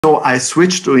So I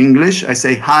switch to English. I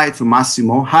say hi to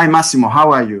Massimo. Hi, Massimo,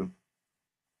 how are you?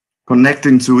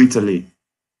 Connecting to Italy.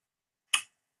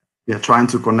 We are trying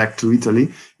to connect to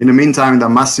Italy. In the meantime, that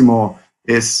Massimo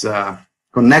is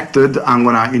connected, I'm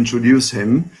going to introduce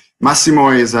him. Massimo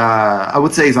is, I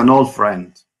would say, is an old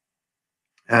friend.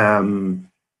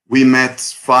 We met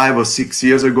 5 or 6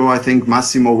 years ago. I think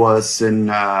Massimo was in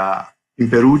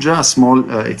Perugia, a small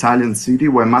Italian city,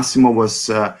 where Massimo was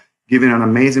giving an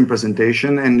amazing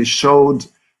presentation, and he showed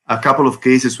a couple of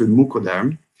cases with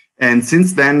mucoderm. And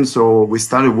since then, so we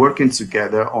started working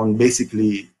together on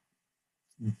basically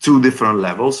 2 different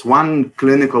levels. One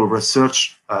clinical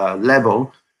research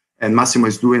level, and Massimo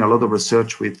is doing a lot of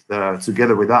research with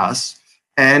together with us,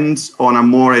 and on a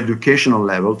more educational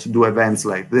level to do events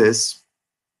like this.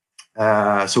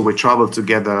 So we traveled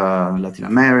together Latin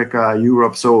America,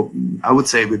 Europe. So I would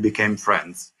say we became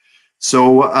friends.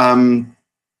 So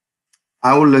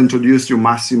I will introduce you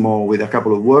Massimo with a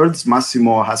couple of words.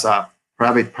 Massimo has a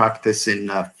private practice in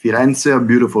Firenze, a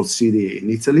beautiful city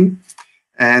in Italy.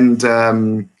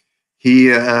 And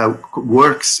he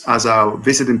works as a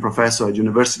visiting professor at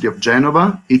University of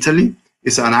Genova, Italy.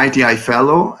 He's an ITI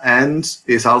fellow and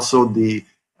is also the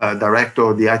director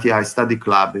of the ITI study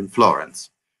club in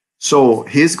Florence. So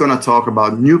he's going to talk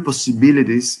about new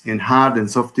possibilities in hard and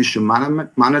soft tissue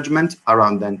management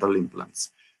around dental implants.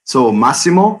 So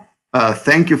Massimo,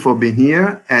 thank you for being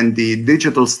here, and the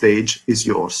digital stage is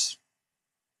yours.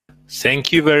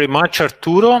 Thank you very much,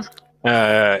 Arturo.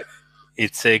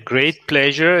 It's a great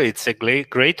pleasure. It's a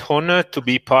great honor to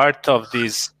be part of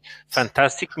this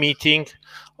fantastic meeting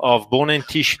of Bone and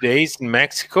Tissue Days in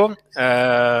Mexico.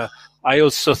 I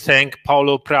also thank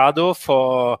Paulo Prado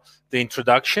for the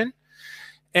introduction.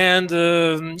 And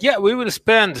yeah, we will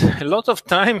spend a lot of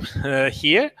time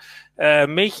here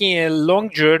making a long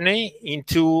journey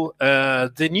into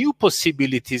the new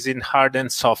possibilities in hard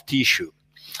and soft tissue.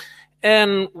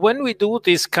 And when we do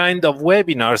this kind of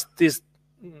webinars, this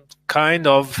kind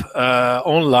of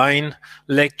online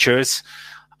lectures,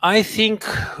 I think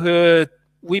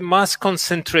we must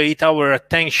concentrate our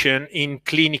attention in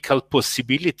clinical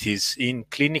possibilities, in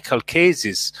clinical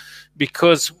cases,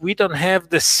 because we don't have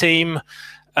the same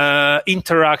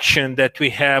interaction that we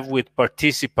have with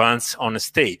participants on a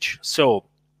stage. So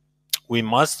we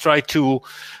must try to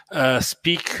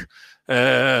speak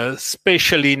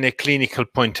especially in a clinical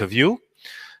point of view.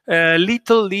 Just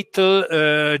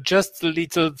a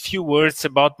little few words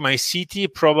about my city.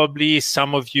 Probably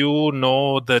some of you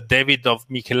know the David of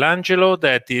Michelangelo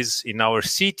that is in our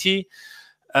city.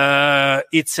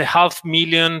 It's a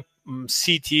 500,000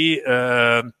 city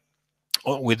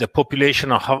with a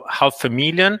population of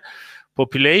 500,000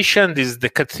 population. This is the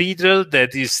cathedral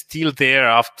that is still there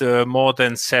after more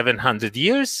than 700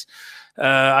 years.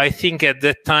 I think at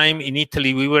that time in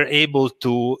Italy we were able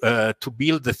to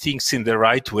build the things in the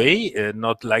right way,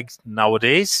 not like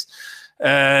nowadays.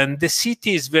 And the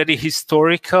city is very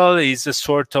historical. It's a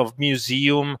sort of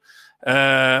museum.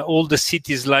 All the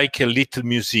city is like a little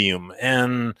museum,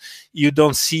 and you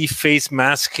don't see face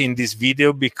mask in this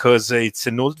video because it's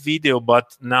an old video,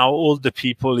 but now all the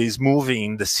people is moving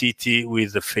in the city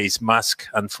with the face mask,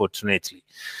 unfortunately.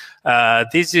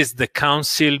 This is the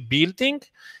council building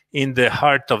in the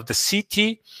heart of the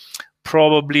city.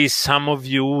 Probably some of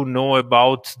you know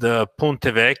about the Ponte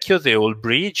Vecchio, the old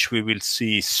bridge we will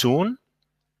see soon.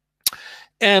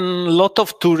 And a lot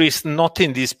of tourists, not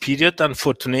in this period,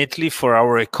 unfortunately, for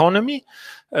our economy,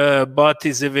 but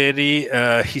it's a very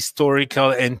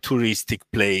historical and touristic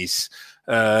place.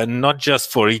 Not just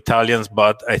for Italians,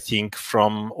 but I think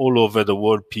from all over the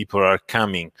world people are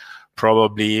coming.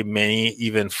 Probably many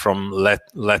even from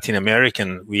Latin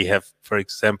American. We have, for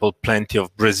example, plenty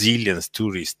of Brazilian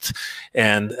tourists.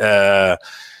 And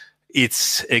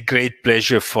it's a great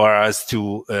pleasure for us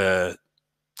to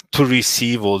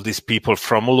receive all these people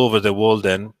from all over the world,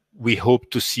 and we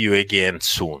hope to see you again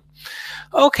soon.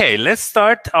 Okay, let's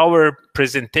start our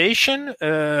presentation.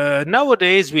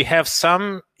 Nowadays, we have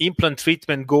some implant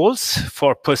treatment goals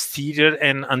for posterior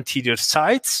and anterior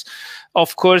sides.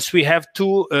 Of course, we have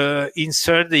to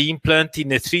insert the implant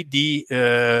in a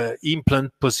 3D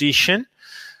implant position,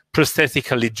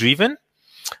 prosthetically driven,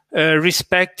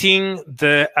 respecting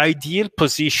the ideal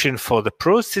position for the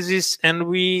prosthesis.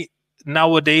 And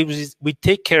nowadays, we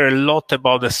take care a lot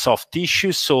about the soft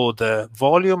tissue, so the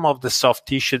volume of the soft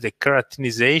tissue, the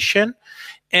keratinization,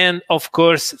 and of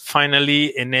course,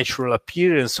 finally, a natural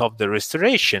appearance of the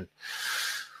restoration.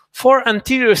 For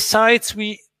anterior sides,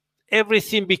 we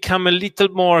everything become a little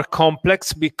more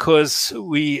complex because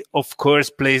we, of course,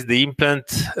 place the implant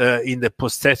in the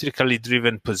posteriorly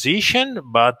driven position,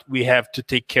 but we have to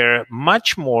take care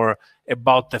much more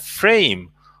about the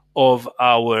frame of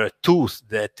our tooth,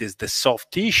 that is the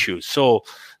soft tissue. So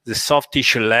the soft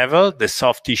tissue level, the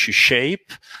soft tissue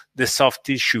shape, the soft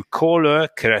tissue color,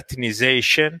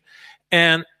 keratinization,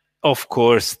 and of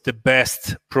course, the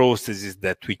best prosthesis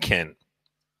that we can.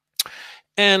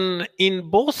 And in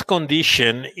both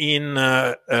conditions, in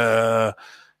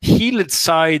healed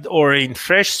side or in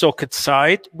fresh socket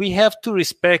side, we have to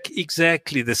respect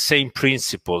exactly the same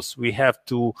principles. We have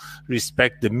to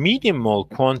respect the minimal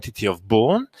quantity of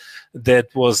bone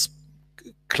that was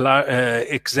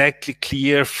exactly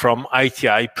clear from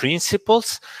ITI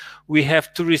principles. We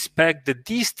have to respect the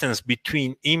distance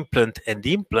between implant and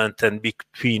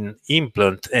between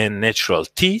implant and natural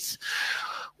teeth.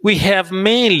 We have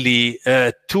mainly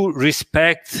to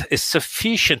respect a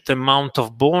sufficient amount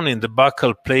of bone in the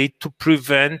buccal plate to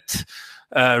prevent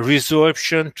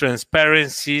resorption,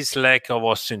 transparencies, lack of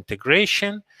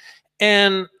osseointegration,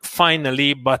 and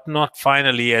finally, but not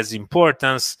finally as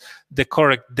importance, the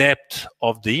correct depth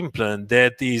of the implant.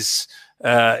 That is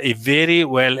a very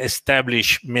well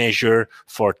established measure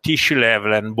for tissue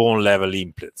level and bone level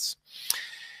implants.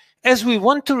 As we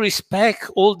want to respect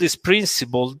all these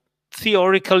principles,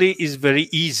 theoretically is very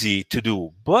easy to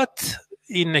do, but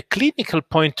in a clinical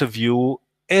point of view,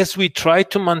 as we try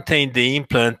to maintain the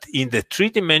implant in the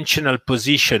three-dimensional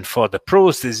position for the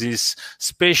prosthesis,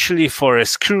 especially for a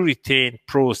screw-retained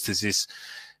prosthesis,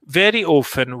 very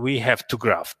often we have to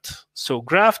graft. So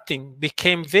grafting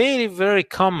became very, very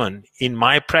common in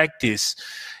my practice,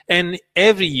 and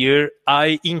every year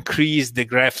I increase the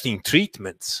grafting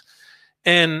treatments.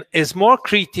 And as more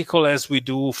critical as we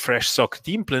do fresh socket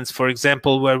implants, for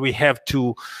example, where we have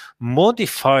to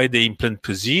modify the implant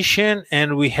position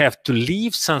and we have to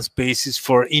leave some spaces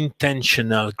for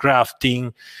intentional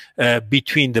grafting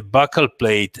between the buccal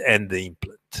plate and the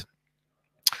implant.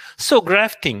 So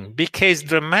grafting became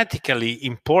dramatically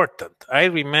important. I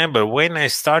remember when I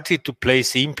started to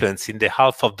place implants in the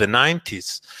half of the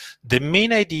 90s, the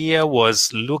main idea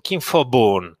was looking for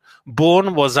bone.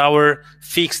 Bone was our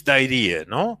fixed idea,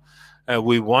 no?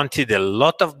 We wanted a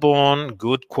lot of bone,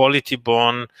 good quality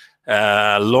bone,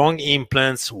 long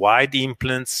implants, wide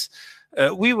implants.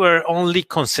 We were only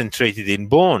concentrated in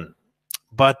bone,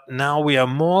 but now we are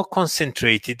more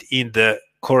concentrated in the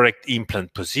correct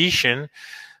implant position.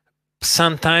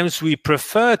 Sometimes we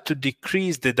prefer to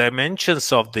decrease the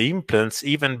dimensions of the implants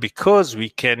even because we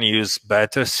can use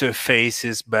better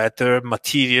surfaces, better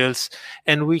materials,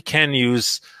 and we can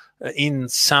use in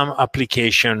some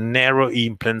application narrow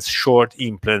implants, short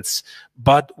implants,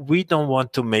 but we don't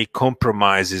want to make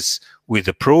compromises with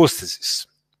the prosthesis.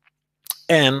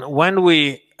 And when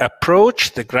we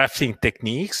approach the grafting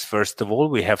techniques, first of all,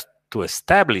 we have to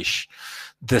establish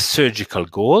the surgical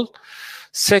goal.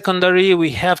 Secondary, we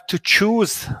have to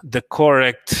choose the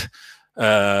correct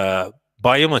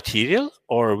biomaterial,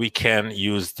 or we can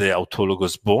use the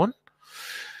autologous bone.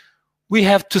 We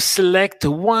have to select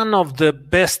one of the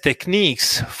best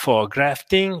techniques for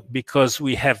grafting because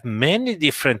we have many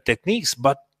different techniques,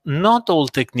 but not all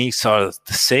techniques are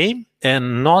the same,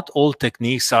 and not all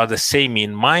techniques are the same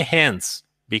in my hands.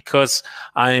 Because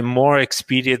I'm more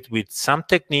experienced with some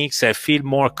techniques, I feel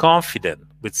more confident.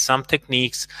 With some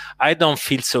techniques, I don't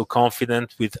feel so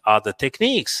confident with other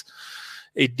techniques.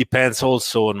 It depends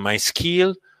also on my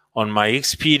skill, on my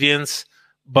experience,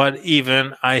 but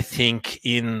even I think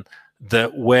in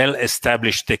the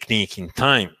well-established technique in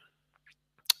time.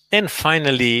 And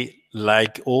finally,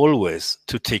 like always,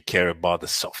 to take care about the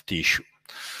soft tissue.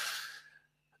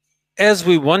 As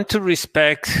we want to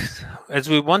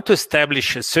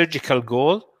establish a surgical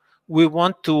goal, we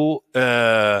want to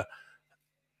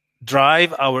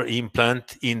drive our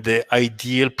implant in the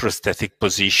ideal prosthetic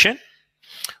position.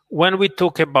 When we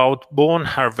talk about bone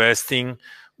harvesting,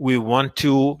 we want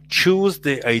to choose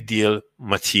the ideal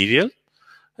material,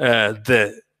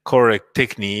 the correct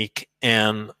technique,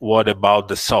 and what about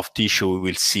the soft tissue we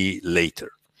will see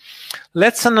later.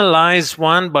 Let's analyze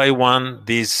one by one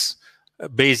these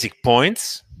basic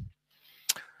points.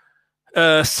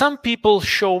 Some people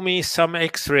show me some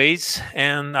x-rays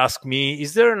and ask me,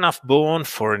 is there enough bone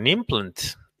for an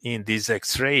implant in this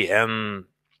x-ray? And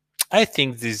I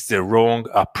think this is the wrong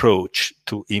approach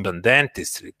to implant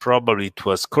dentistry. Probably it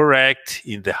was correct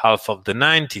in the half of the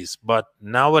 90s, but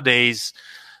nowadays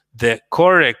the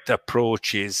correct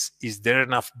approach is there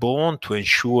enough bone to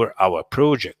ensure our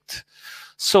project?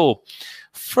 So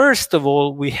first of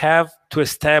all, we have to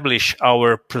establish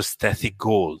our prosthetic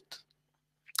goal.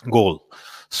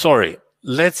 Sorry,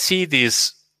 let's see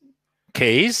this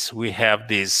case. We have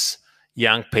this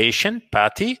young patient,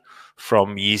 Patty,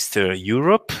 from Eastern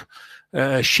Europe.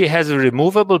 She has a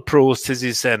removable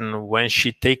prosthesis, and when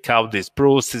she takes out this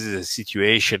prosthesis, the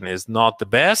situation is not the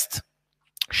best.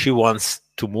 She wants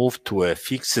to move to a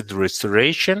fixed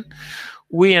restoration.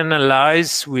 We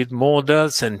analyze with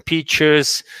models and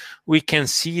pictures. We can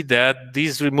see that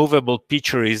this removable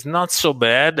picture is not so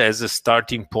bad as a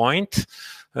starting point.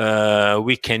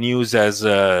 We can use as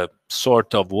a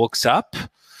sort of works up.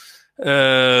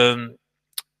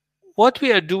 What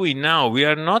we are doing now, we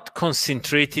are not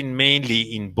concentrating mainly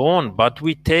in bone, but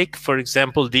we take, for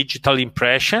example, digital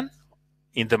impression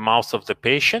in the mouth of the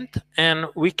patient, and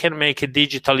we can make a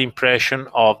digital impression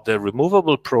of the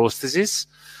removable prosthesis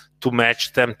to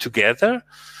match them together,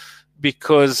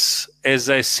 because, as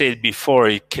I said before,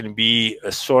 it can be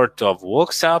a sort of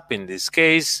works up in this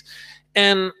case.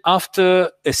 And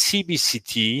after a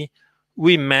CBCT,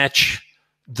 we match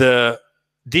the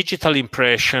digital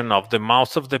impression of the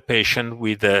mouth of the patient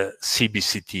with the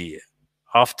CBCT.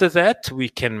 After that, we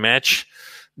can match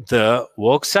the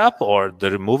works up or the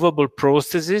removable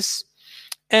prosthesis,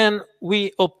 and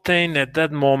we obtain at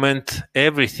that moment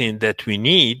everything that we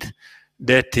need,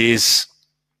 that is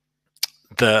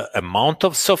the amount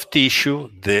of soft tissue,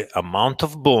 the amount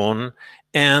of bone,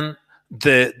 and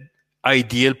the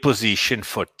ideal position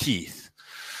for teeth.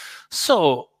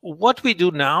 So what we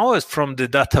do now is, from the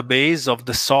database of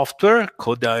the software,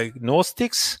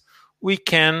 Co-Diagnostics, we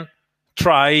can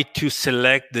try to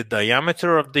select the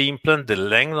diameter of the implant, the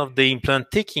length of the implant,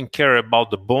 taking care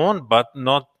about the bone, but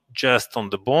not just on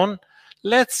the bone.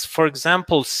 Let's, for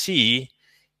example, see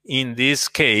in this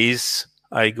case,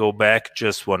 I go back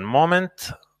just one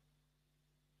moment.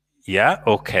 Yeah,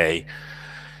 okay.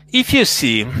 If you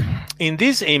see in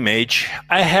this image,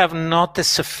 I have not a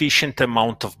sufficient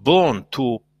amount of bone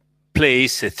to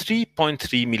place a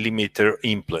 3.3 millimeter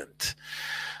implant.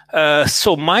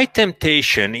 So my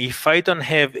temptation, if I don't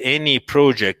have any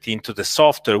project into the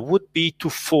software, would be to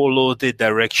follow the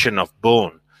direction of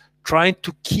bone, trying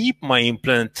to keep my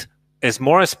implant as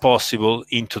more as possible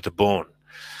into the bone.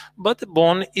 But the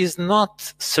bone is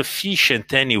not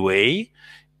sufficient anyway,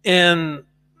 and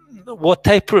what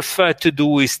I prefer to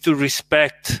do is to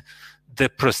respect the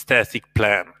prosthetic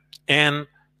plan and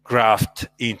graft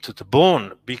into the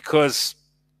bone, because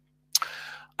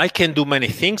I can do many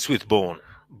things with bone,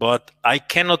 but I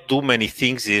cannot do many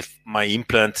things if my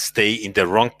implant stay in the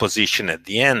wrong position at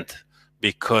the end,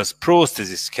 because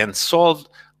prosthesis can solve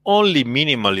only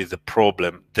minimally the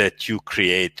problem that you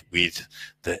create with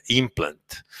the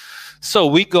implant. So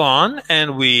we go on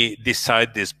and we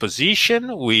decide this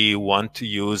position. We want to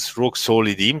use rock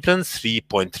solid implants,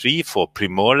 3.3 for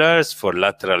premolars, for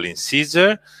lateral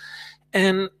incisor.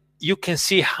 And you can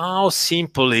see how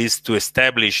simple it is to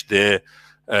establish the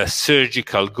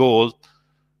surgical goal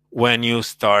when you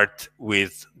start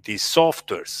with these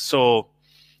softwares. So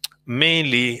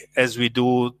mainly, as we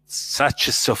do such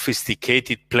a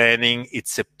sophisticated planning,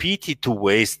 it's a pity to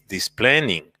waste this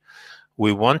planning.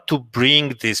 We want to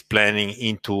bring this planning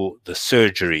into the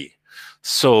surgery.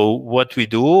 So what we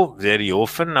do very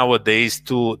often nowadays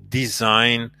to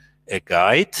design a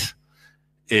guide,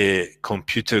 a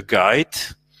computer guide.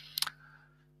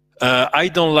 I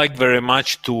don't like very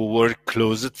much to work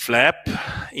closed flap.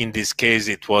 In this case,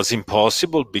 it was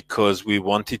impossible because we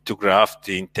wanted to graft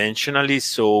intentionally.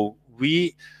 So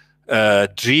we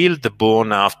drilled the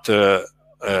bone after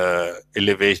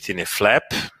elevating a flap.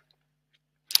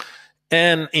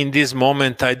 And in this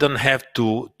moment, I don't have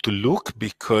to look,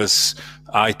 because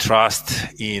I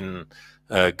trust in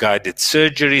guided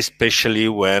surgery, especially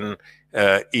when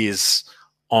is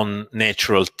on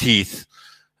natural teeth.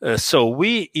 So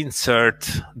we insert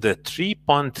the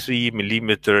 3.3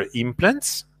 millimeter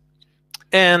implants,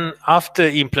 and after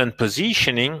implant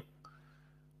positioning,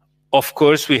 of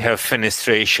course, we have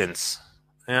fenestrations.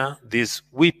 Yeah,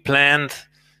 we planned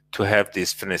to have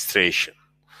this fenestration,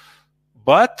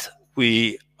 but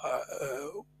we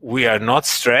are not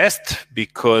stressed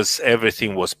because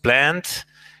everything was planned,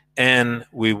 and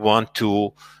we want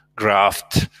to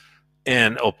graft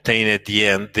and obtain at the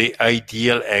end the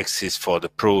ideal axis for the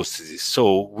prosthesis.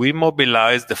 So we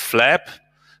mobilize the flap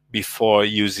before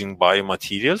using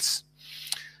biomaterials,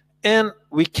 and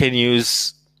we can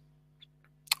use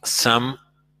some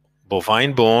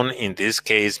bovine bone, in this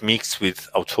case mixed with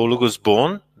autologous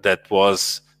bone that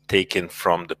was taken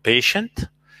from the patient,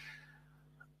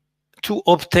 to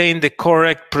obtain the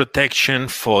correct protection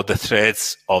for the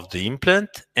threads of the implant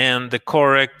and the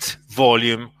correct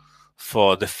volume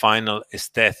for the final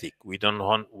aesthetic. We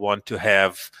don't want to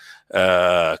have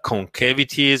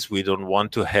concavities. We don't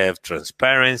want to have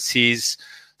transparencies.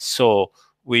 So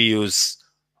we use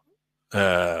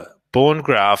bone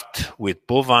graft with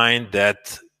bovine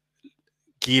that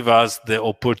give us the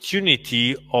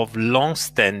opportunity of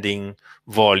long-standing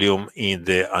volume in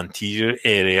the anterior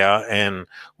area, and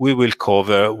we will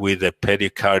cover with a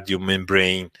pericardium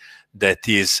membrane that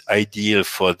is ideal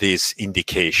for these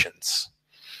indications.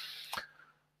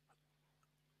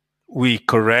 We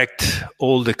correct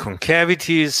all the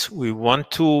concavities. We want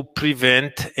to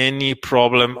prevent any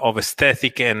problem of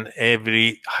aesthetic and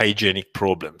every hygienic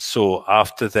problem. So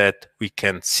after that, we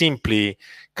can simply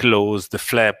close the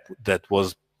flap that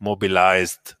was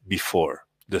mobilized before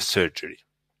the surgery.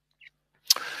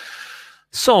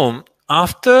 So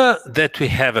after that, we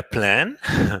have a plan.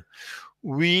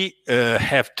 We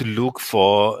have to look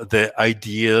for the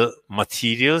ideal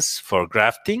materials for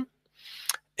grafting.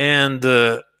 And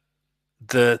the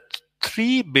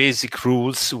three basic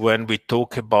rules when we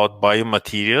talk about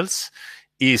biomaterials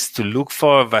is to look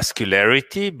for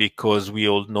vascularity, because we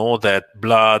all know that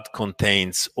blood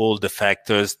contains all the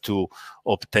factors to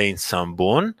obtain some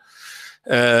bone.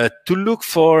 To look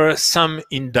for some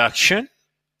induction,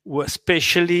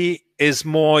 especially as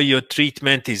more your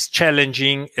treatment is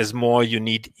challenging, as more you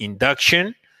need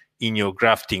induction in your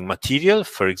grafting material.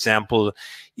 For example,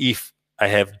 if I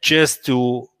have just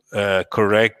to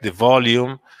correct the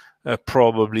volume,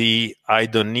 probably I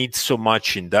don't need so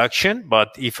much induction.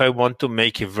 But if I want to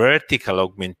make a vertical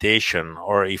augmentation,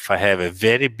 or if I have a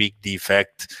very big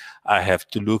defect, I have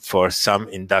to look for some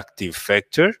inductive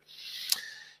factor.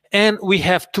 And we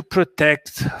have to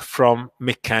protect from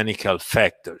mechanical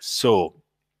factors. So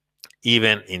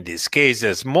even in this case,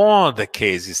 as more the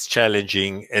case is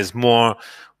challenging, as more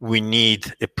we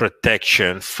need a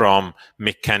protection from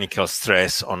mechanical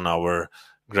stress on our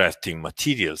grafting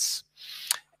materials.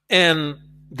 And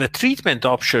the treatment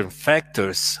option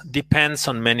factors depends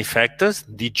on many factors: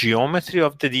 the geometry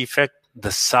of the defect,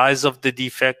 the size of the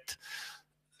defect,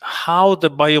 how the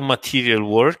biomaterial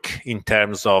work in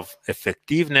terms of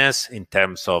effectiveness, in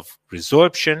terms of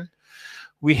resorption.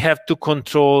 We have to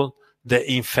control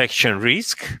the infection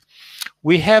risk.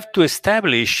 We have to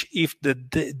establish if the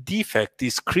defect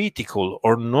is critical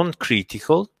or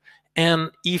non-critical,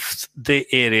 and if the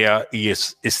area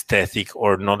is aesthetic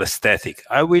or not aesthetic.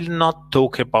 I will not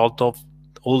talk about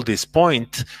all this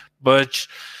point, but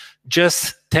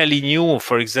just telling you,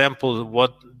 for example,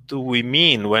 what do we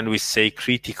mean when we say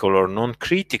critical or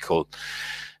non-critical?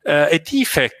 A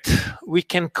defect, we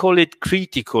can call it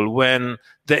critical when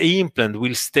the implant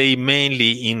will stay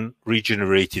mainly in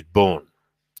regenerated bone.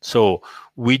 So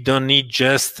we don't need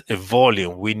just a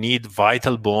volume. We need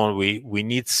vital bone. We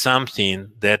need something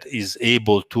that is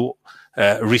able to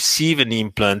receive an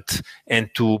implant and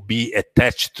to be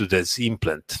attached to this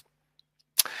implant.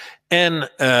 And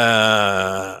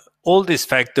all these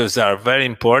factors are very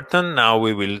important. Now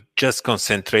we will just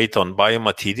concentrate on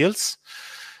biomaterials.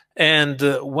 And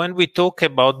when we talk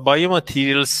about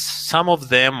biomaterials, some of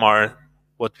them are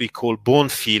what we call bone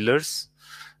fillers,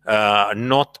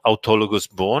 not autologous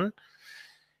bone.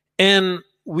 And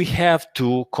we have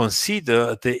to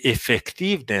consider the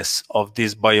effectiveness of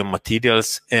these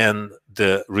biomaterials and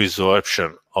the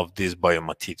resorption of these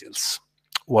biomaterials.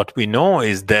 What we know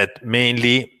is that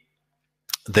mainly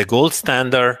the gold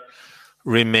standard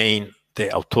remain the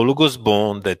autologous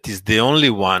bone. That is the only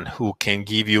one who can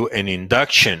give you an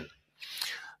induction.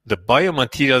 The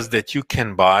biomaterials that you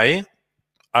can buy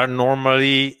are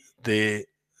normally the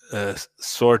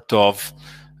sort of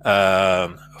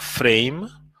frame,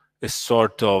 a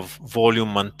sort of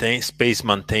volume space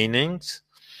maintenance,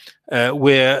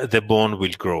 where the bone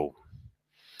will grow.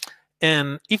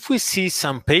 And if we see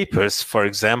some papers, for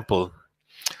example,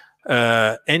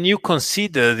 and you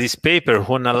consider this paper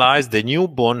who analyzed the new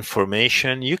bone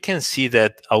formation, you can see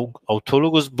that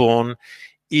autologous bone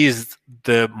is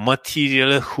the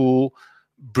material who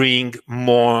bring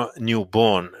more new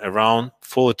bone, around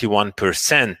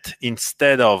 41%,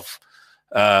 instead of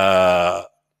other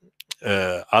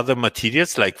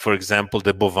materials, like, for example,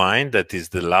 the bovine, that is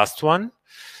the last one,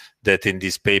 that in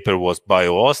this paper was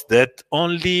BioOS, that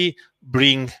only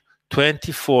bring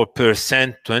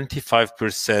 24%,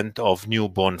 25% of new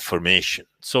bone formation.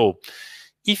 So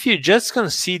if you just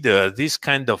consider this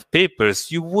kind of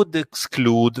papers, you would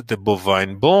exclude the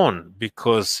bovine bone,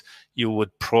 because you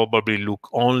would probably look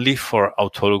only for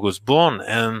autologous bone.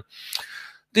 And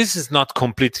this is not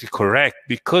completely correct,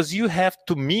 because you have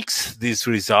to mix these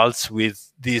results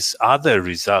with these other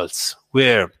results,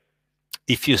 where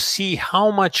if you see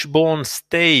how much bone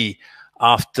stay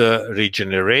after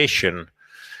regeneration,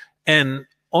 and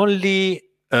only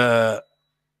 20%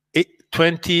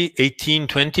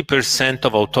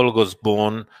 of autologous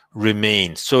bone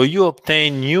remains. So you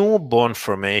obtain new bone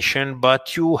formation,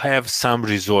 but you have some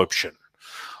resorption.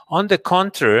 On the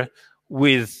contrary,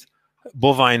 with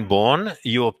bovine bone,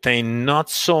 you obtain not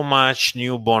so much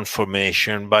new bone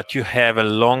formation, but you have a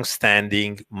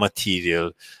long-standing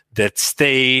material that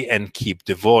stay and keep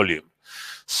the volume.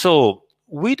 So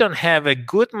we don't have a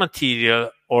good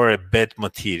material or a bad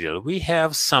material. We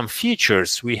have some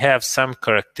features, we have some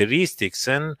characteristics,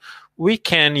 and we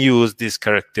can use these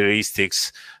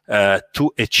characteristics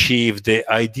to achieve the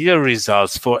ideal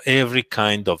results for every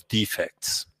kind of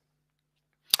defects.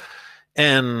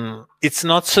 And it's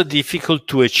not so difficult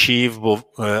to achieve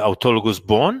autologous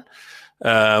bone.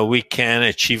 We can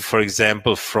achieve, for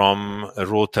example, from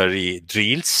rotary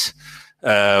drills,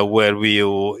 where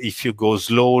if you go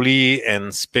slowly, and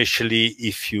especially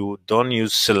if you don't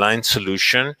use saline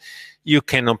solution, you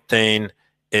can obtain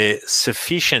a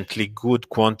sufficiently good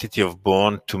quantity of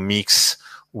bone to mix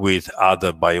with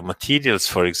other biomaterials,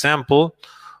 for example.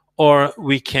 Or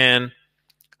we can,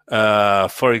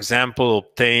 for example,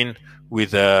 obtain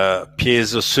with a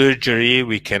piezo surgery,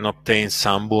 we can obtain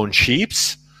some bone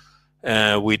chips.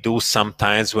 We do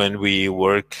sometimes when we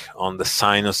work on the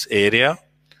sinus area.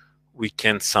 We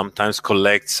can sometimes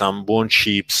collect some bone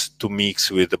chips to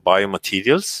mix with the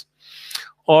biomaterials.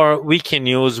 Or we can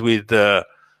use with the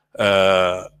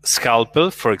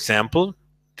scalpel, for example.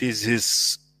 This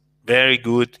is very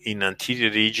good in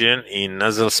anterior region. In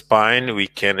nasal spine, we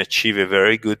can achieve a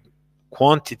very good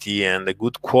quantity and a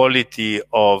good quality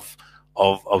of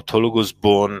autologous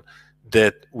bone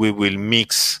that we will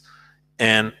mix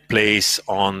and place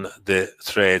on the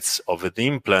threads of the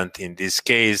implant, in this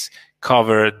case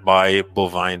covered by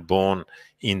bovine bone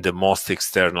in the most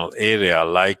external area,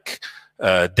 like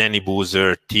Danny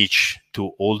Boozer teach to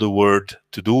all the world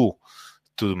to do,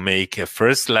 to make a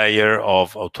first layer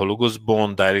of autologous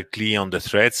bone directly on the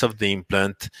threads of the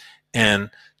implant and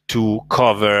to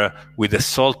cover with a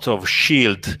sort of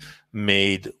shield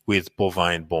made with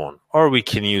bovine bone. Or we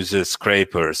can use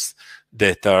scrapers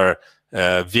that are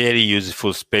very useful,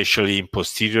 especially in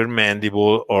posterior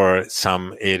mandible or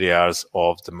some areas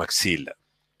of the maxilla.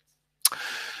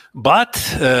 But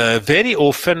very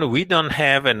often we don't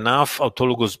have enough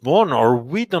autologous bone, or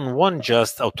we don't want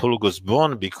just autologous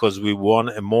bone because we want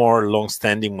a more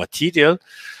long-standing material.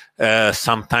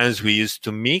 Sometimes we used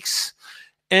to mix,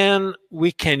 and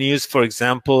we can use, for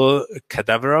example,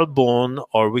 cadaveral bone,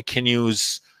 or we can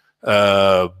use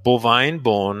bovine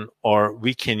bone, or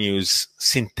we can use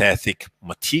synthetic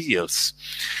materials.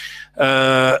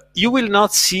 You will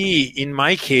not see in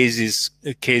my cases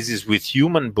with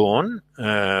human bone,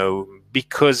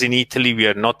 because in Italy we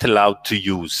are not allowed to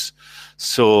use.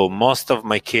 So most of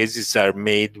my cases are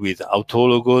made with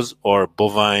autologous or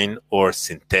bovine or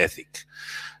synthetic.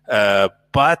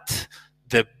 But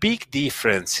the big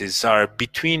differences are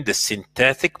between the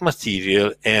synthetic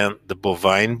material and the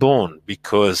bovine bone,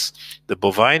 because the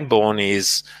bovine bone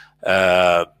is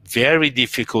very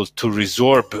difficult to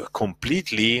resorb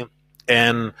completely,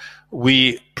 and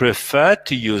we prefer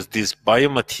to use this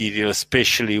biomaterial,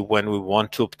 especially when we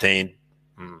want to obtain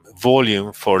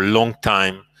volume for a long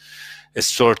time, a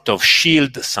sort of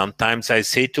shield. Sometimes I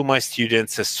say to my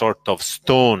students, a sort of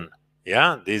stone.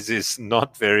 Yeah, this is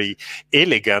not very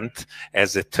elegant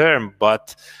as a term,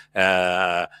 but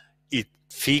it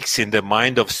fixes in the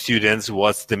mind of students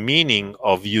what's the meaning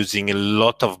of using a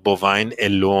lot of bovine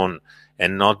alone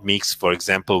and not mixed, for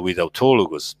example, with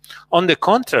autologous. On the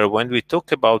contrary, when we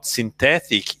talk about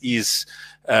synthetic, is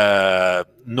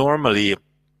normally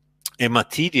a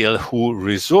material who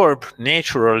resorb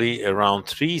naturally around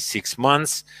 3-6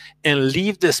 months and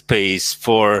leave the space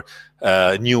for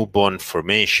new bone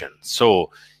formation. So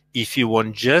if you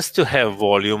want just to have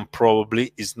volume,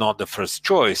 probably is not the first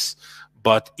choice.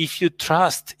 But if you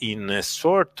trust in a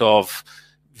sort of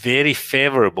very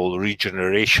favorable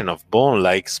regeneration of bone,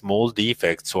 like small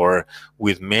defects or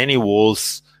with many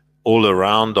walls all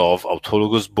around of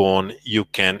autologous bone, you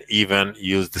can even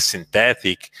use the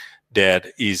synthetic that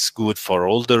is good for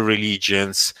all the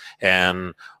religions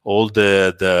and all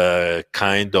the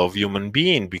kind of human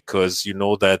being, because you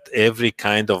know that every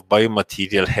kind of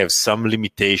biomaterial has some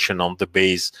limitation on the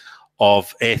base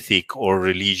of ethic or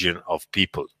religion of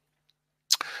people.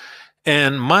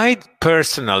 And my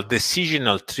personal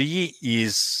decisional tree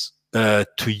is to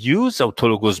use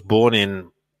autologous bone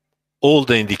in all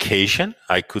the indication,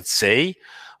 I could say.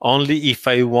 Only if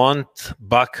I want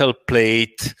buccal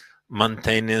plate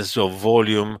maintenance of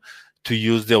volume, to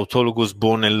use the autologous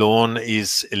bone alone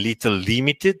is a little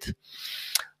limited.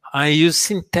 I use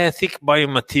synthetic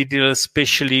biomaterial,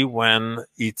 especially when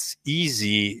it's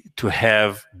easy to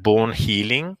have bone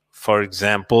healing. For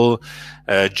example,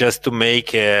 just to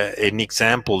make an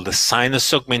example, the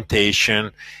sinus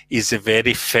augmentation is a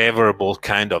very favorable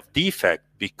kind of defect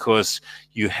because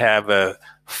you have a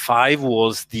 5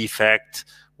 walls defect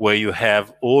where you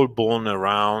have all bone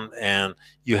around and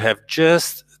you have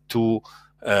just to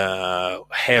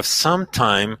have some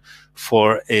time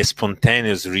for a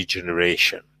spontaneous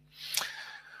regeneration.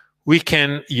 We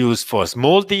can use for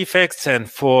small defects and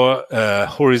for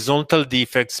horizontal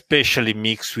defects, especially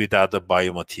mixed with other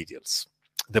biomaterials.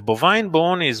 The bovine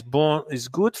bone is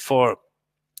good for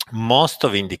most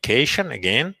of indication.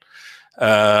 Again,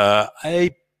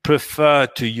 I prefer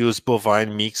to use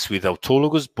bovine mixed with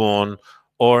autologous bone,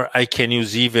 or I can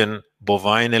use even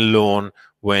bovine alone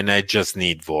when I just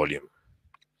need volume.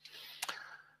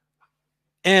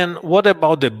 And what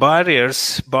about the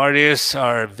barriers? Barriers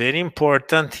are very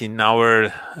important in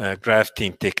our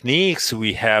grafting techniques.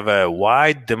 We have a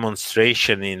wide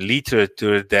demonstration in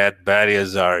literature that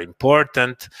barriers are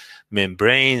important.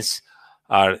 Membranes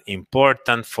are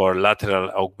important for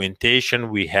lateral augmentation.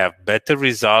 We have better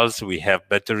results. We have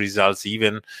better results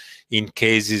even in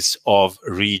cases of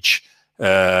ridge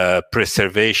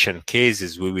preservation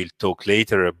cases. We will talk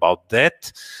later about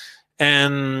that.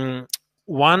 And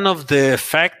one of the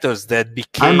factors that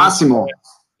became... Hi, Massimo.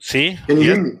 See? Can you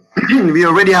hear me? We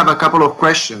already have a couple of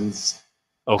questions.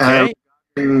 Okay.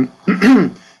 The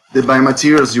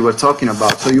biomaterials you were talking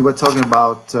about. So you were talking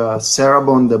about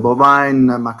Cerabon, the bovine,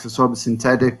 Maxosorb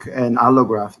synthetic, and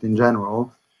allograft in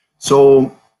general.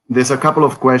 So there's a couple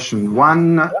of questions.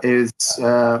 One is,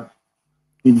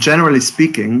 generally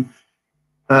speaking,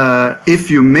 if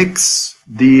you mix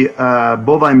the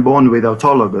bovine bone with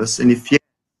autologous, and if yes,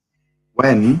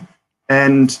 when,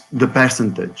 and the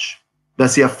percentage,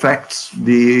 does it affect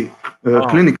the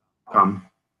clinical outcome?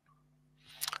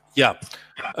 Yeah.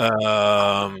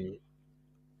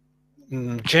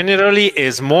 Generally,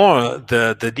 as more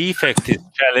the defect is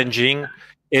challenging,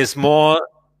 as more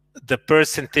the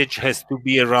percentage has to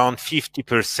be around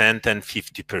 50% and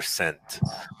 50%.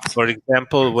 For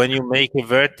example, when you make a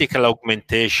vertical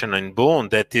augmentation in bone,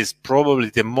 that is probably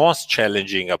the most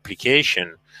challenging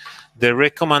application. The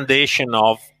recommendation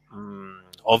of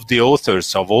the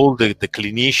authors, of all the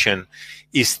clinicians,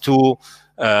 is to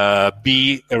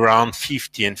be around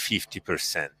 50 and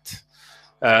 50%.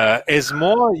 As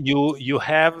more you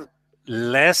have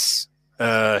less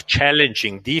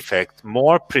challenging defect,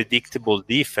 more predictable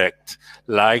defect,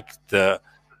 like the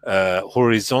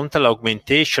horizontal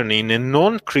augmentation in a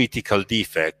non-critical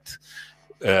defect,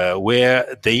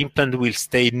 where the implant will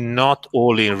stay not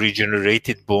all in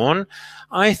regenerated bone,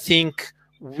 I think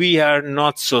we are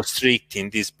not so strict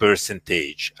in this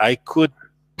percentage. I could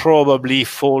probably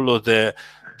follow the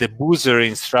Boozer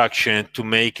instruction to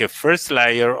make a first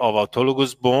layer of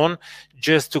autologous bone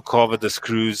just to cover the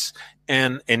screws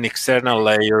and an external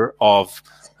layer of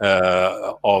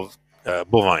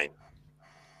bovine.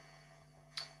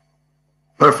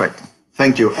 Perfect.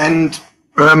 Thank you. And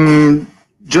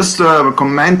just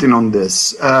commenting on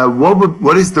this,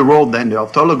 what is the role then, the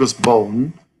autologous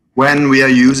bone, when we are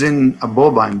using a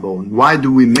bovine bone? Why do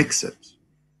we mix it?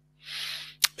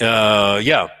 The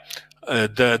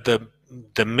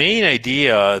main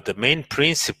idea, the main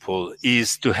principle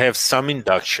is to have some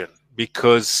induction,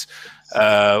 because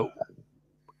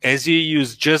as you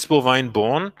use just bovine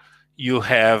bone, you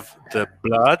have the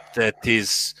blood that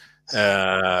is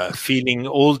filling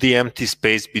all the empty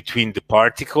space between the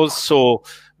particles. So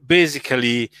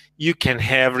basically, you can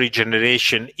have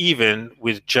regeneration even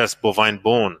with just bovine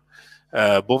bone.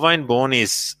 Bovine bone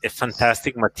is a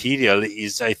fantastic material,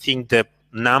 is I think the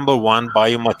 #1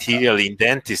 biomaterial in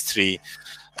dentistry.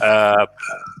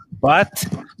 But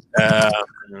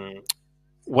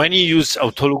when you use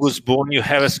autologous bone, you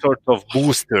have a sort of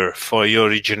booster for your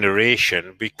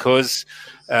regeneration, because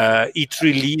it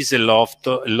releases a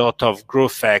lot of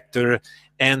growth factor,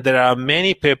 and there are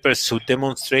many papers who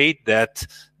demonstrate that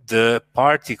the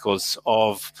particles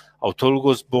of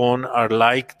autologous bone are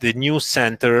like the new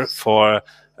center for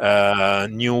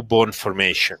new bone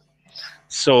formation.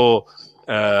 So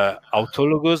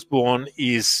autologous bone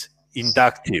is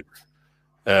inductive,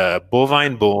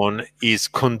 bovine bone is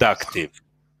conductive.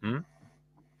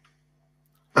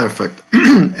 Perfect.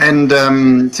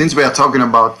 And since we are talking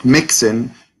about mixing,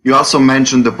 you also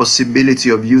mentioned the possibility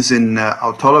of using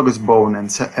autologous bone and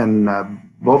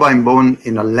bovine bone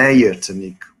in a layer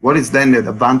technique. What is then the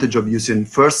advantage of using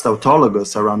first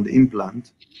autologous around the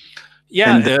implant?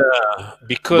 Yeah,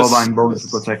 because bovine bone is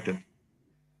protected.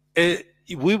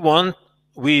 We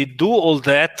we do all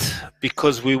that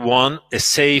because we want a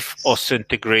safe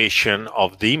osseointegration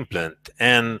of the implant,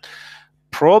 and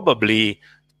probably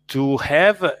to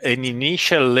have an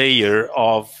initial layer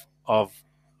of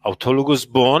autologous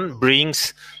bone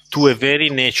brings to a very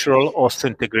natural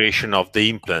osseointegration of the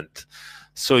implant.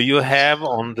 So you have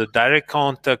on the direct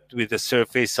contact with the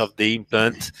surface of the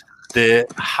implant the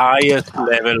highest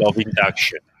level of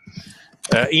induction.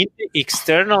 In the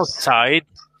external side,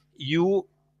 you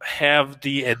have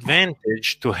the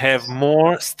advantage to have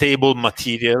more stable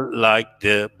material like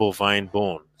the bovine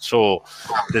bone. So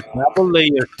the double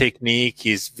layer technique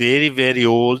is very, very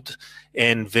old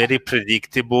and very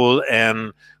predictable,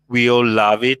 and we all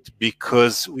love it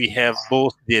because we have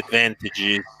both the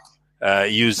advantages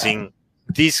using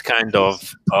this kind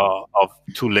of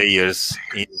two layers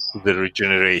into the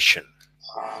regeneration.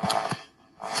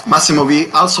 Massimo,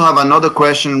 we also have another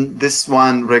question, this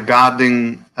one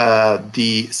regarding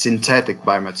the synthetic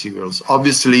biomaterials.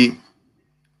 Obviously,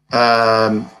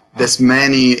 there's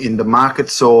many in the market,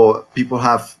 so people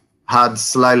have had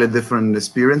slightly different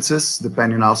experiences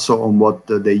depending also on what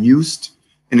they used.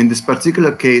 And in this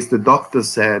particular case, the doctor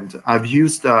said, I've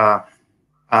used a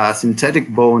synthetic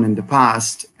bone in the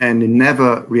past and it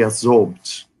never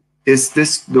reabsorbed. Is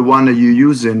this the one that you're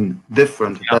using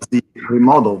different? Yeah. Does the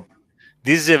remodel?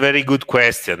 This is a very good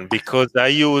question because I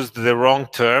used the wrong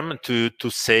term to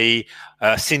say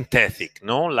synthetic,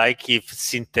 no? Like if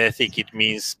synthetic, it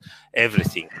means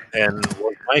everything. And it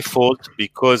was my fault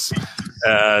because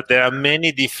there are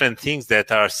many different things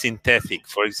that are synthetic.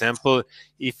 For example,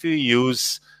 if you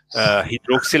use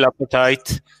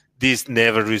hydroxylapatite, this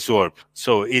never resorb.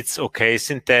 So it's okay,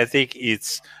 synthetic,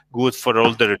 it's good for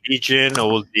all the religion,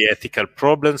 all the ethical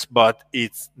problems, but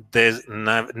it's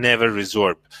never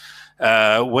resorb.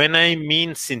 When I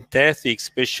mean synthetic,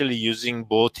 especially using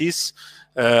botiss,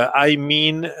 I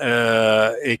mean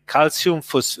a calcium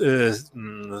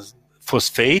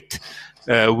phosphate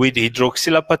with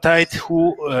hydroxylapatite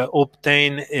who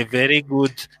obtain a very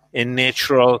good and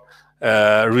natural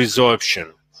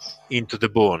resorption into the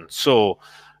bone. So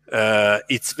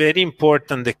it's very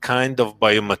important the kind of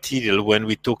biomaterial when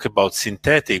we talk about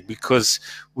synthetic, because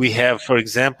we have, for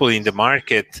example, in the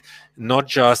market, not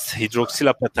just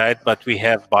hydroxylapatite, but we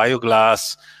have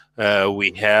bioglass,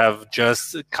 we have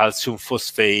just calcium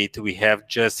phosphate, we have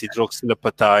just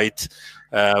hydroxylapatite,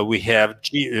 we have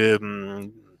a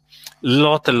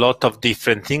lot of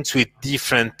different things with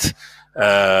different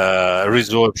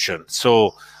resorption.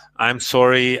 So I'm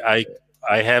sorry,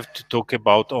 I have to talk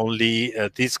about only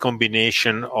this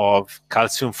combination of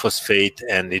calcium phosphate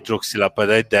and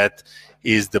hydroxylapatite. That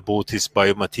is the botiss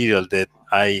biomaterial that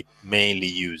I mainly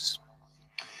use.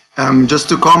 Just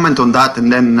to comment on that,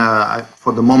 and then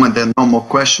for the moment there are no more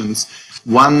questions.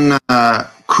 One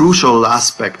crucial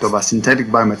aspect of a synthetic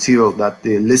biomaterial that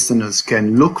the listeners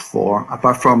can look for,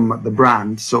 apart from the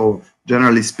brand, so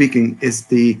generally speaking, is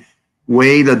the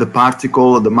way that the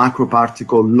particle, the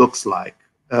microparticle looks like.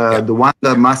 The one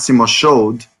that Massimo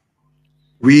showed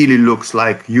really looks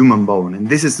like human bone, and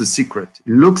this is the secret.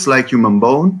 It looks like human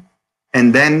bone,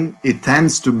 and then it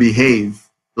tends to behave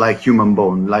like human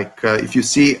bone. Like if you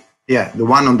see, the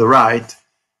one on the right,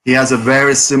 he has a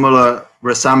very similar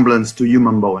resemblance to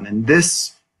human bone, and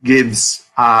this gives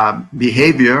a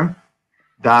behavior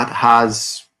that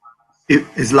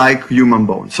is like human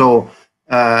bone. So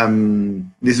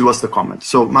this was the comment.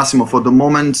 So Massimo, for the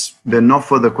moment, there are no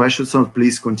further questions, so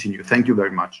please continue. Thank you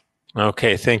very much.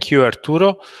 Okay, thank you,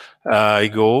 Arturo. I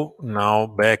go now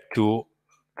back to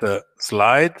the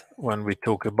slide when we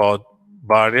talk about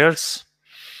barriers.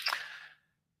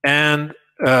 And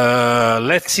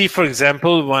let's see, for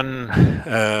example, one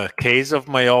case of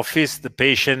my office. The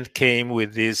patient came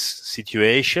with this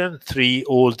situation, 3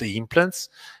 old implants,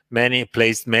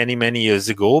 placed many years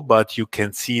ago, but you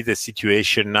can see the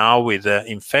situation now with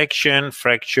infection,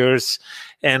 fractures,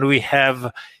 and we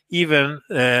have even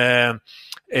a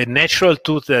natural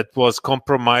tooth that was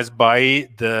compromised by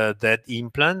that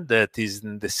implant that is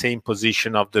in the same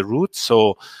position of the root,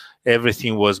 so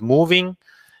everything was moving.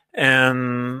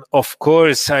 And of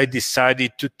course, I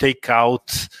decided to take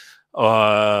out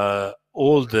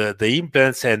all the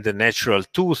implants and the natural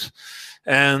tooth,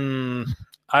 and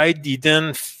I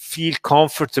didn't feel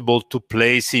comfortable to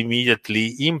place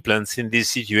immediately implants in this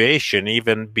situation,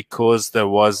 even because there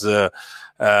was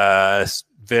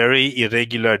very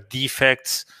irregular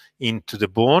defects into the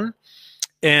bone,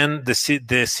 and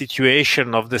the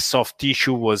situation of the soft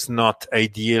tissue was not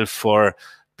ideal for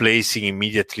placing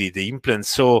immediately the implant.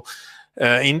 So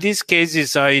in these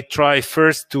cases, I try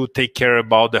first to take care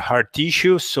about the hard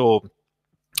tissue. So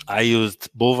I used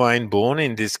bovine bone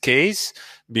in this case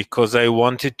because I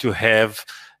wanted to have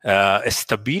a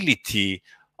stability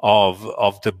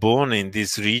of the bone in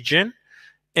this region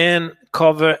and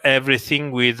cover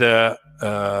everything with a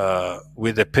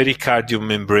pericardium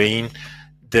membrane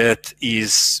that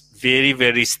is very,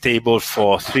 very stable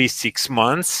for 3-6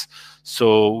 months,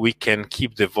 so we can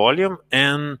keep the volume.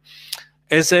 And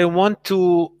as I want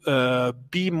to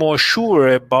be more sure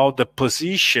about the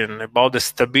position, about the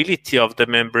stability of the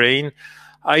membrane,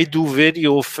 I do very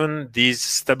often this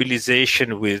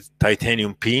stabilization with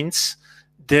titanium pins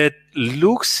that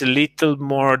looks a little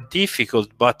more difficult,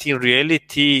 but in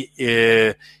reality,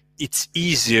 it's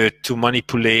easier to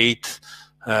manipulate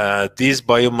these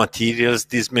biomaterials,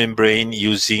 this membrane,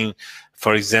 using,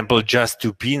 for example, just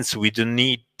 2 pins. We don't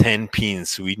need 10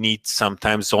 pins. We need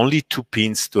sometimes only 2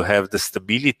 pins to have the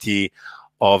stability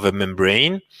of a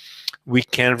membrane. We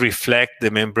can reflect the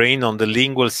membrane on the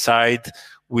lingual side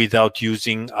without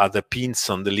using other pins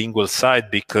on the lingual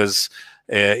side, because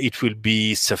it will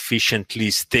be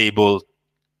sufficiently stable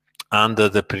under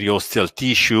the periosteal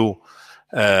tissue,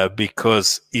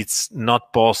 because it's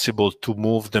not possible to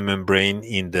move the membrane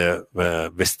in the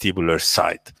vestibular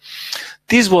side.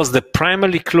 This was the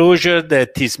primary closure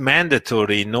that is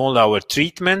mandatory in all our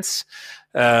treatments.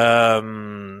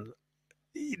 Every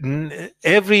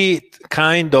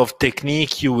kind of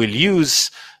technique you will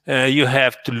use, you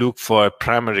have to look for a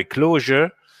primary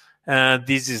closure.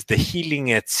 This is the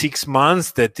healing at 6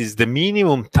 months. That is the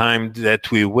minimum time that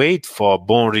we wait for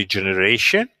bone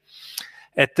regeneration.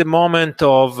 At the moment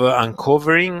of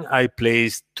uncovering, I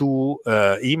placed 2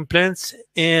 implants,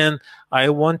 and I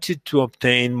wanted to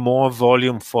obtain more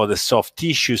volume for the soft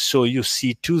tissue. So you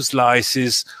see 2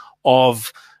 slices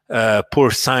of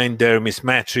porcine dermis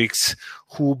matrix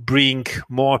who bring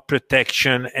more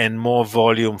protection and more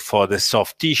volume for the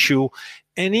soft tissue.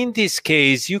 And in this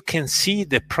case, you can see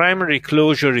the primary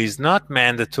closure is not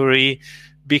mandatory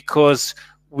because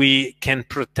we can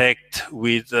protect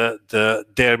with the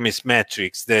dermis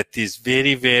matrix that is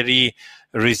very, very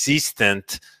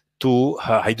resistant to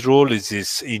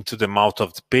hydrolysis into the mouth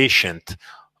of the patient.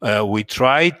 We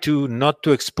try to not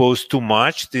to expose too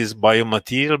much this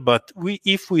biomaterial, but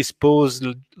if we expose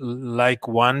like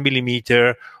 1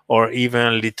 millimeter or even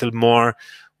a little more,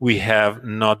 we have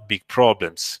not big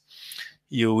problems.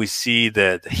 You will see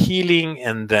that healing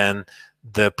and then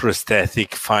the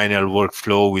prosthetic final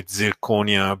workflow with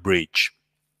zirconia bridge.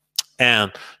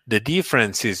 And the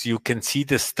difference is you can see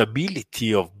the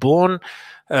stability of bone.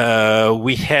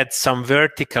 We had some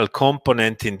vertical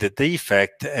component in the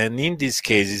defect, and in these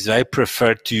cases I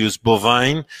prefer to use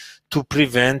bovine to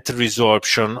prevent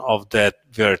resorption of that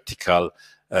vertical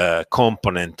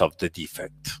component of the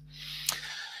defect.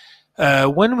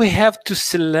 When we have to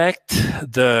select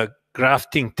the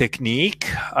grafting technique,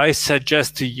 I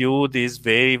suggest to you this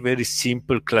very, very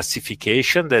simple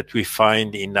classification that we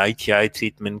find in ITI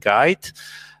treatment guide.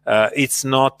 It's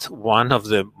not one of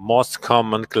the most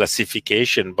common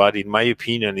classification, but in my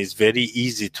opinion, it's very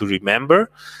easy to remember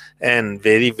and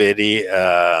very, very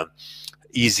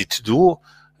easy to do.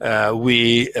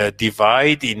 We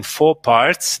divide in 4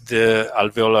 parts the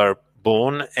alveolar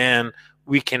bone, and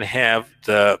we can have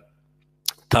the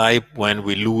type when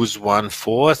we lose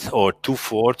 1/4 or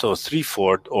 2/4 or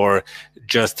 3/4 or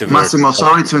just a Massimo,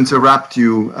 sorry to interrupt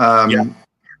you. Yeah.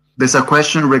 There's a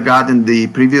question regarding the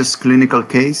previous clinical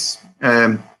case.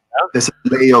 There's a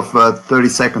delay of 30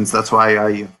 seconds. That's why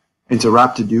I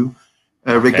interrupted you.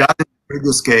 Okay. Regarding the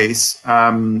previous case,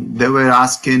 they were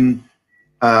asking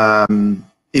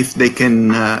if they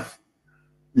can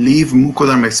leave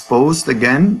mucoderm exposed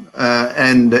again,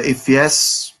 and if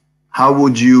yes, how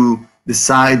would you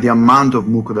decide the amount of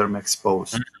mucoderm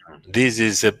exposed? This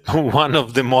is one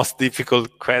of the most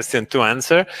difficult questions to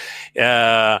answer.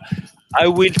 I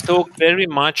will talk very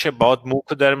much about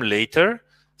mucoderm later.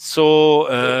 So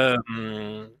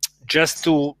just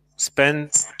to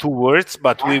spend 2 words,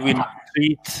 but we will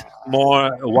treat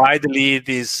more widely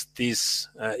this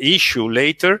issue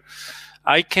later.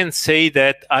 I can say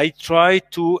that I try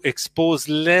to expose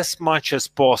much as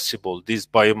possible this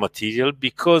biomaterial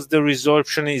because the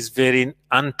resorption is very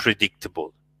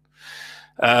unpredictable.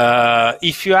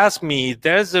 If you ask me,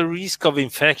 there's a risk of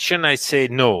infection, I say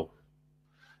no.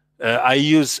 I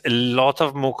use a lot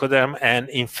of mucoderm, and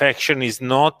infection is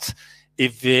not a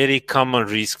very common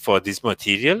risk for this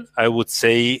material. I would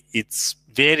say it's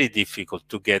very difficult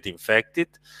to get infected,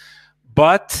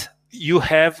 but you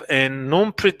have a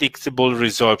non-predictable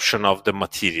resorption of the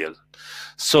material.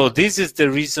 So this is the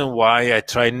reason why I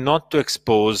try not to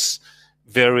expose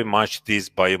very much this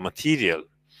biomaterial.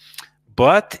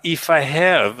 But if I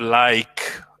have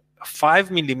like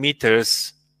 5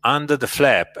 millimeters under the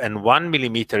flap and 1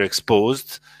 millimeter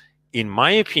exposed, in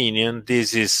my opinion,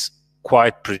 this is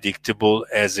quite predictable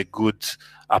as a good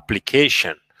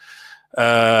application.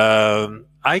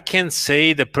 I can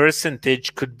say the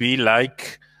percentage could be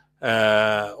like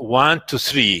 1 to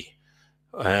 3.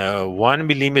 1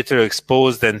 millimeter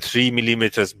exposed and 3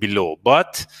 millimeters below.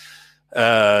 But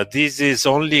this is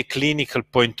only a clinical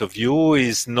point of view,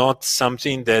 is not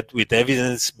something that with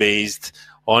evidence-based,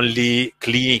 only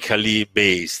clinically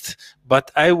based.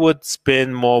 But I would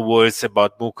spend more words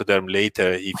about mucoderm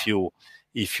later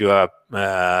if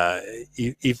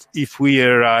we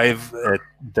arrive at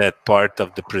that part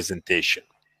of the presentation.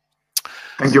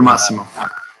 Thank you, Massimo.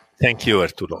 Thank you,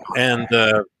 Arturo. And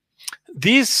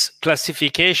this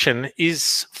classification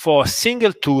is for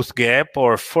single tooth gap,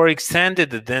 or for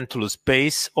extended edentulous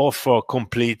space, or for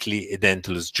completely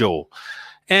edentulous jaw.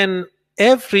 And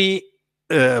every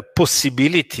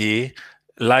possibility,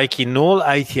 like in all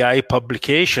ITI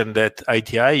publication, that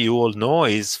ITI, you all know,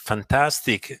 is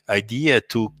fantastic idea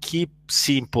to keep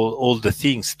simple all the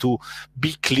things, to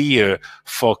be clear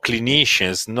for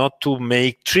clinicians, not to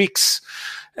make tricks.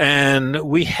 And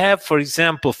we have, for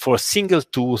example, for single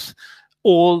tooth,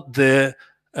 all the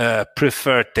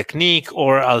preferred technique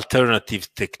or alternative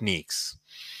techniques.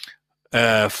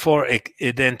 For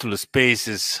edentulous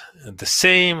spaces, the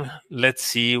same. Let's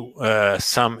see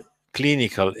some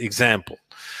clinical example.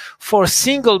 For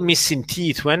single missing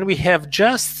teeth, when we have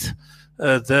just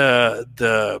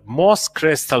the most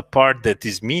crestal part that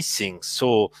is missing,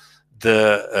 so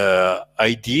the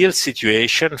ideal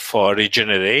situation for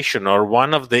regeneration, or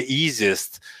one of the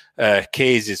easiest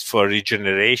cases for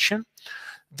regeneration,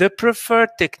 the preferred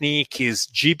technique is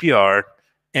GBR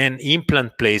and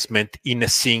implant placement in a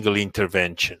single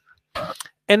intervention.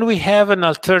 And we have an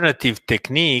alternative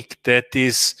technique that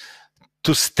is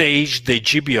to stage the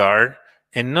GBR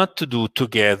and not to do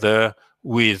together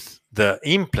with the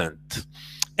implant.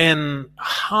 And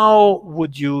how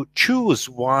would you choose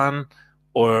one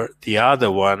or the other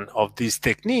one of these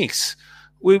techniques?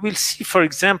 We will see, for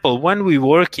example, when we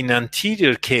work in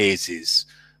anterior cases,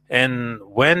 and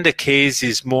when the case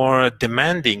is more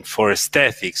demanding for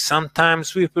aesthetics,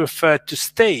 sometimes we prefer to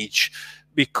stage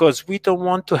because we don't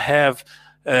want to have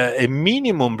a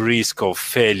minimum risk of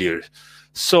failure.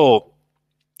 So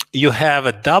you have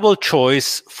a double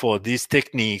choice for these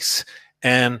techniques,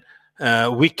 and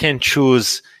we can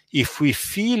choose if we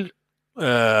feel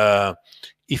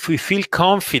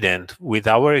confident with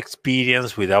our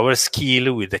experience, with our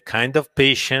skill, with the kind of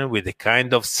patient, with the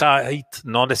kind of site,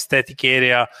 non-aesthetic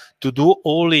area, to do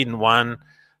all in one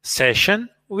session,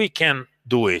 we can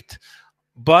do it.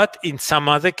 But in some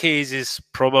other cases,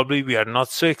 probably we are not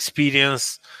so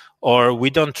experienced, or we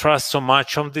don't trust so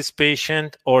much on this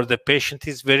patient, or the patient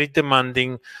is very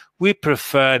demanding. We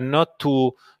prefer not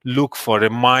to look for a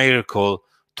miracle,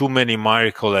 too many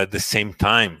miracles at the same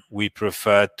time. We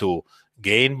prefer to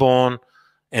gain bone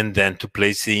and then to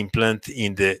place the implant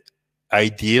in the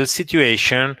ideal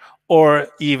situation, or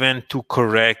even to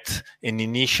correct an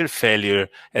initial failure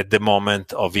at the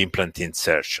moment of implant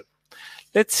insertion.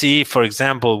 Let's see, for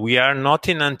example, we are not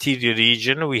in anterior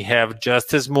region. We have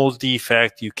just a small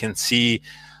defect. You can see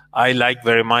I like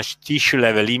very much tissue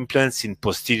level implants in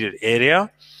posterior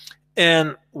area.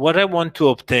 And what I want to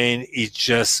obtain is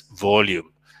just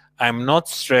volume. I'm not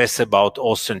stressed about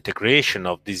also integration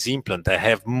of this implant. I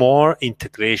have more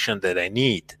integration that I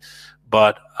need,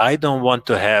 but I don't want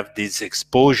to have this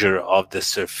exposure of the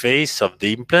surface of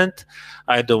the implant.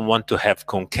 I don't want to have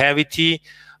concavity.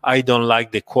 I don't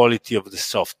like the quality of the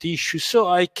soft tissue. So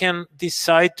I can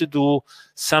decide to do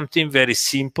something very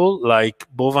simple like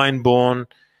bovine bone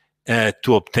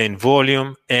to obtain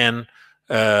volume, and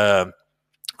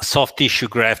soft tissue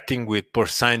grafting with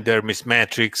porcine dermis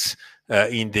matrix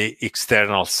in the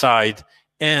external side,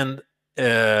 and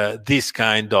this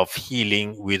kind of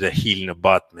healing with a healing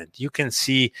abutment. You can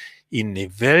see in a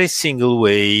very single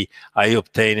way, I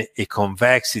obtain a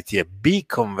convexity, a big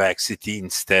convexity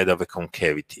instead of a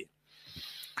concavity.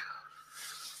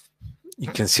 You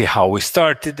can see how we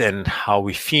started and how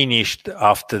we finished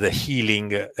after the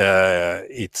healing.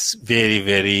 It's very,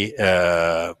 very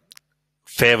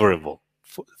favorable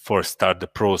for start the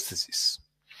prosthesis.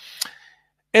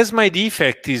 As my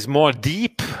defect is more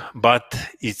deep, but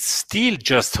it's still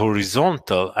just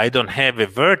horizontal, I don't have a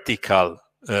vertical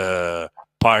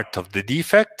part of the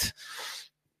defect.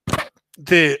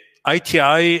 The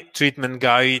ITI treatment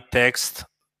guide text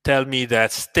tell me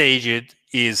that staged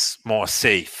is more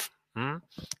safe.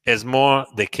 As more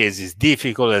the case is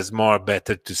difficult, as more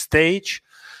better to stage.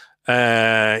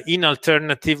 In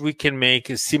alternative, we can make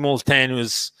a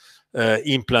simultaneous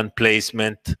implant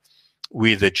placement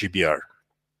with a GBR.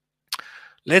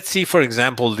 Let's see, for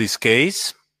example, this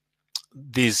case.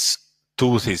 This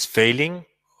tooth is failing.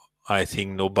 I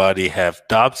think nobody have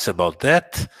doubts about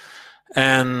that.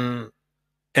 And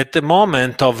at the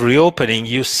moment of reopening,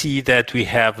 you see that we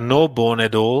have no bone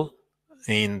at all.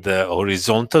 In the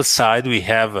horizontal side, we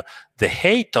have the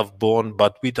height of bone,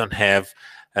 but we don't have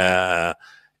a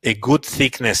good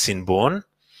thickness in bone.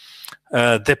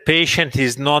 The patient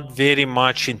is not very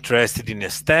much interested in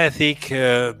aesthetic.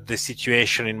 The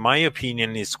situation, in my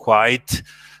opinion, is quite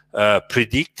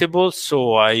predictable.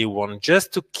 So I want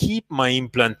just to keep my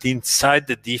implant inside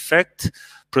the defect,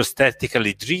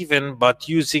 prosthetically driven, but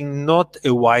using not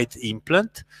a wide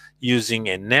implant, using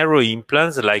a narrow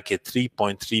implant like a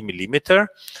 3.3 millimeter.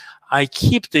 I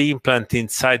keep the implant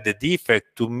inside the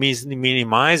defect to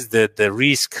minimize the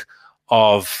risk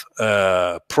of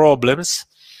problems,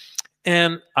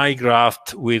 and I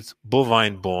graft with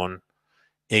bovine bone.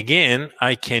 Again,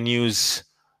 I can use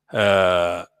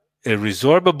a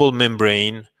resorbable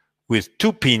membrane with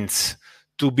 2 pins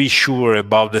to be sure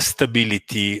about the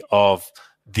stability of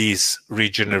these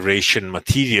regeneration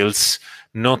materials,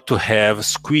 not to have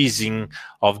squeezing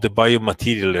of the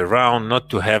biomaterial around, not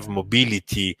to have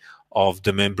mobility of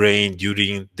the membrane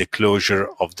during the closure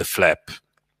of the flap.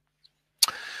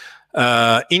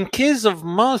 In case of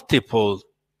multiple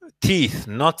teeth,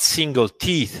 not single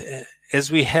teeth,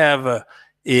 as we have an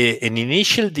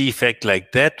initial defect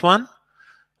like that one,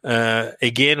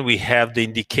 again, we have the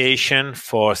indication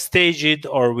for staged,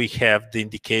 or we have the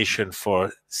indication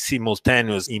for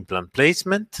simultaneous implant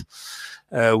placement.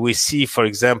 We see, for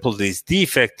example, this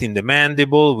defect in the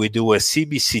mandible. We do a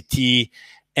CBCT,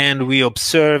 and we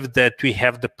observe that we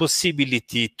have the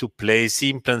possibility to place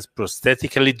implants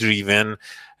prosthetically driven,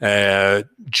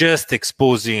 just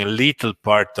exposing a little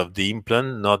part of the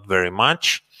implant, not very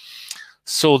much.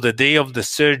 So the day of the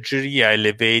surgery, I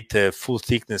elevate a full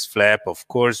thickness flap. Of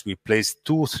course, we place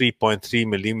 2 3.3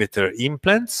 millimeter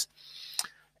implants,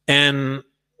 and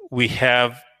we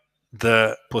have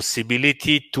the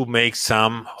possibility to make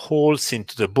some holes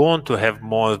into the bone to have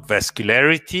more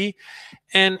vascularity.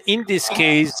 And in this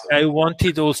case, I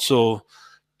wanted also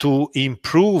to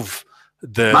improve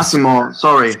the... Massimo,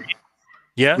 sorry.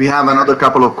 Yeah? We have another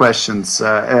couple of questions.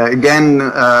 Again,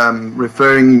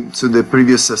 referring to the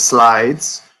previous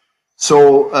slides.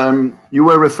 So you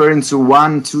were referring to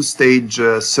 1-2 stage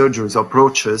surgeries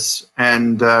approaches.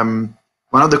 And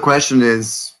one of the questions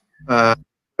is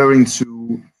referring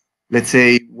to, let's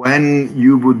say, when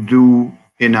you would do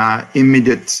in an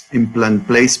immediate implant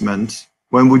placement,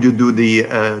 when would you do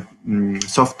the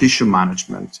soft tissue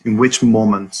management? In which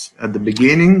moment? At the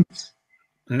beginning?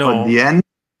 No. At the end?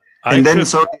 And then,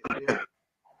 sorry,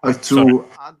 to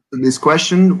add to this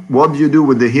question, what do you do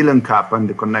with the Healan cap and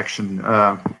the connection?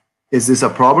 Is this a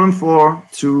problem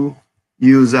to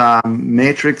use a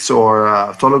matrix or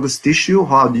autologous tissue?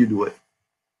 How do you do it?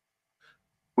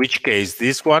 Which case?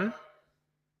 This one?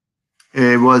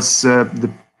 It was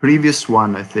the previous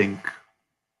one, I think.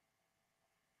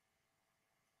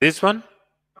 This one?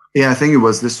 Yeah, I think it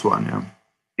was this one.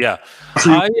 Yeah.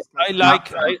 Yeah.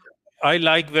 I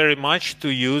like very much to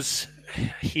use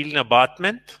Healan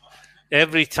abutment.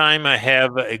 Every time I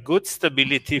have a good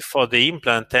stability for the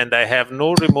implant and I have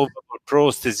no removable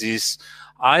prosthesis,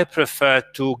 I prefer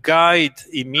to guide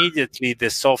immediately the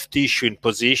soft tissue in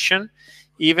position,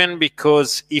 even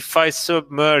because if I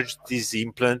submerge this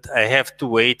implant, I have to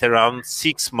wait around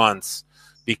 6 months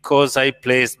because I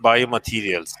placed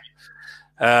biomaterials.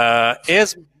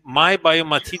 As my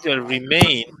biomaterial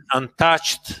remain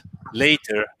untouched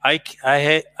later, I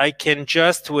can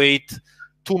just wait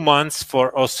 2 months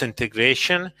for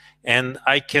osseointegration, and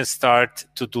I can start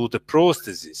to do the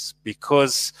prosthesis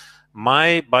because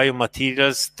my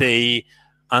biomaterials stay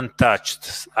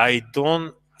untouched. I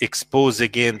don't expose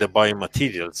again the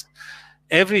biomaterials.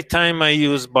 Every time I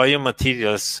use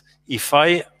biomaterials, if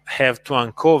I have to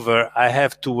uncover, I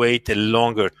have to wait a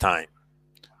longer time,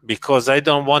 because I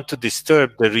don't want to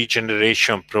disturb the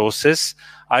regeneration process.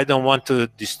 I don't want to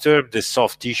disturb the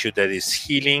soft tissue that is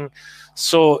healing.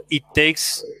 So it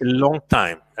takes a long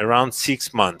time, around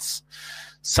 6 months.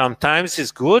 Sometimes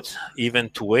it's good even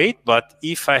to wait, but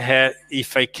if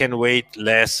I can wait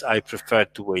less, I prefer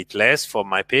to wait less for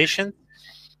my patient.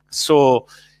 So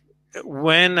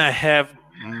when I have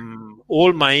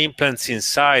all my implants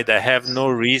inside, I have no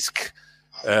risk,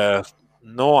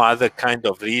 no other kind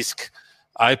of risk.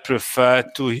 I prefer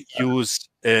to use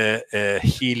a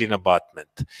Healan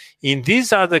abutment. In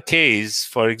this other case,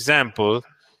 for example,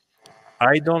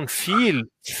 I don't feel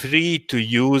free to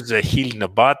use a heel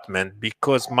abutment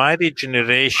because my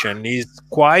regeneration is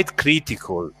quite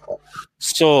critical.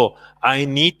 So I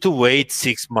need to wait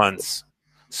 6 months.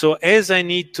 So as I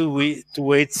need to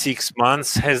wait 6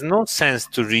 months, has no sense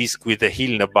to risk with a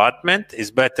heel abutment.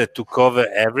 It's better to cover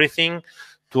everything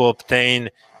to obtain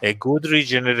a good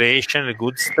regeneration, a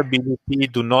good stability,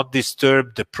 do not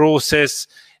disturb the process,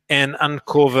 and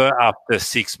uncover after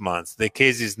 6 months. The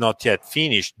case is not yet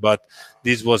finished, but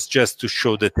this was just to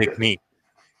show the technique.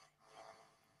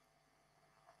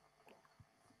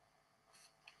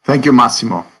 Thank you,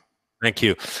 Massimo. Thank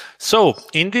you. So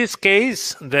in this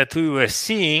case that we were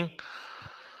seeing,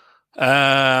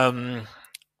 I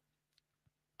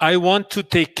want to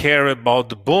take care about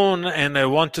the bone and I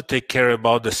want to take care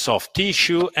about the soft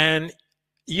tissue. And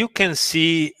you can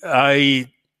see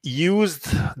I used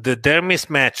the dermis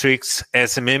matrix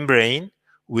as a membrane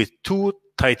with 2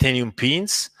 titanium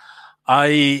pins.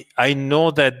 I know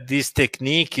that this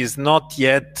technique is not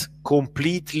yet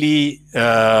completely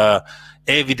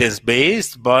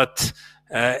evidence-based, but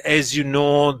as you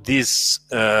know, this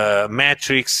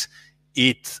matrix,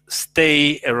 it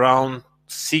stay around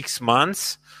 6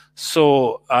 months.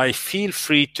 So I feel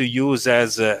free to use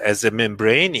as a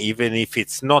membrane, even if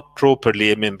it's not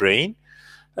properly a membrane.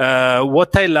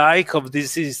 What I like of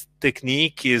this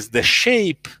technique is the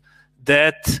shape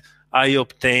that I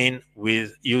obtain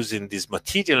with using this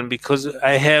material, because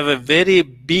I have a very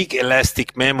big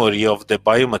elastic memory of the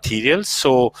biomaterial.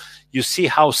 So you see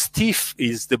how stiff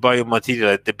is the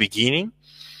biomaterial at the beginning.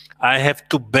 I have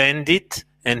to bend it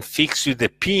and fix with the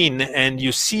pin, and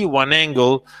you see one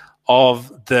angle of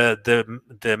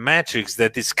the matrix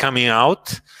that is coming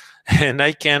out, and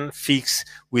I can fix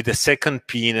with the second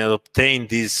pin and obtain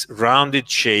this rounded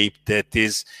shape that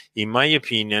is, in my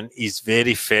opinion, is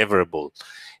very favorable.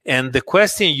 And the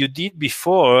question you did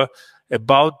before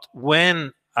about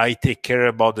when I take care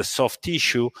about the soft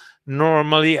tissue,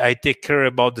 normally I take care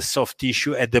about the soft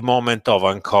tissue at the moment of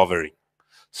uncovering.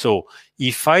 So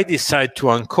if I decide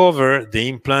to uncover the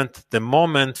implant, the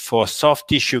moment for soft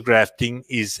tissue grafting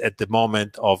is at the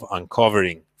moment of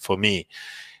uncovering for me.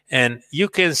 And you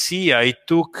can see I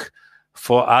took,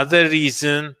 for other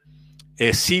reason,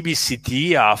 a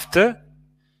CBCT after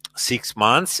 6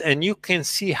 months, and you can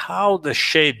see how the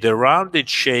shape, the rounded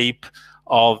shape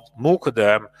of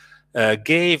mucoderm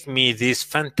gave me this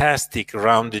fantastic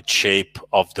rounded shape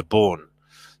of the bone.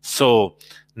 So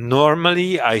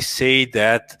normally I say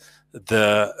that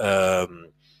the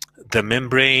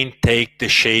membrane take the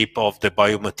shape of the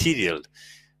biomaterial.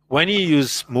 When you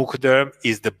use mucoderm,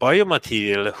 is the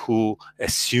biomaterial who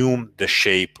assume the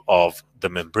shape of the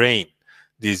membrane.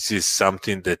 This is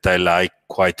something that I like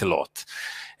quite a lot.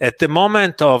 At the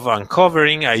moment of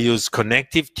uncovering, I use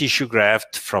connective tissue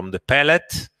graft from the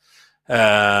pellet.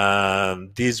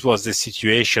 This was the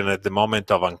situation at the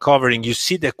moment of uncovering. You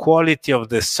see the quality of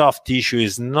the soft tissue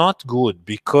is not good,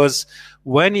 because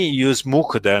when you use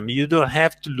mucoderm, you don't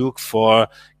have to look for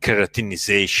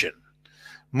keratinization.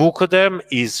 Mucoderm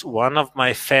is one of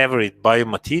my favorite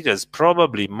biomaterials,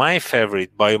 probably my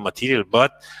favorite biomaterial,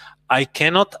 but I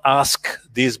cannot ask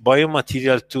this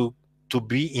biomaterial to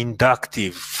be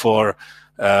inductive for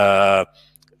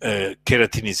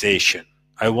keratinization.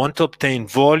 I want to obtain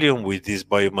volume with this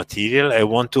biomaterial. I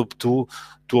want to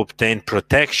obtain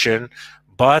protection,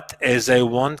 but as I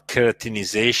want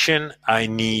keratinization, I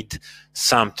need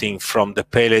something from the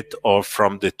pellet or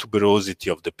from the tuberosity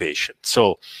of the patient.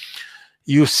 So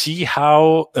you see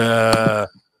how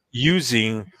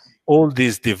using all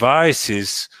these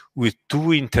devices with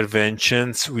 2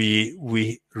 interventions, we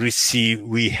achieve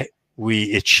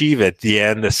at the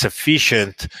end a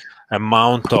sufficient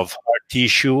amount of hard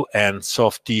tissue and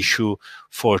soft tissue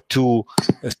for 2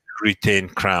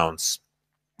 retained crowns.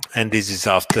 And this is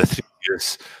after 3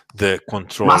 years, the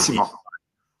control. Massimo.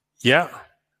 Yeah.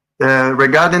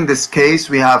 Regarding this case,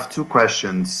 we have 2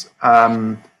 questions.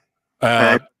 I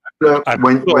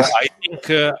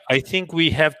think we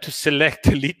have to select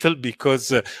a little,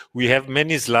 because we have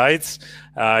many slides.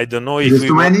 I don't know if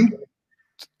too many.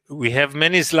 We have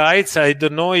many slides. I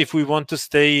don't know if we want to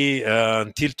stay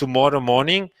until tomorrow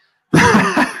morning.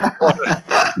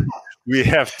 We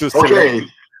have to select. Okay,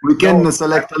 we can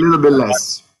select a little bit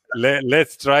less.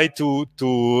 Let's try to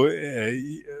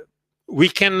we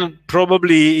can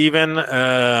probably even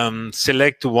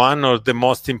select one or the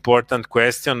most important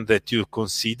question that you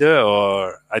consider,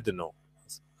 or I don't know.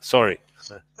 Sorry.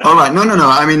 All right. No.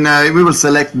 I mean, we will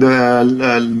select a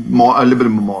little bit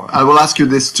more. I will ask you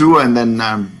this too, and then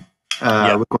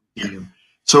we'll continue.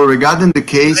 So regarding the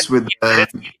case with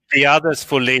the others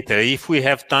for later. If we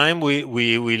have time,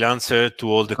 we will answer to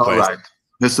all the questions. All right.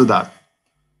 Let's do that.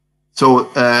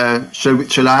 So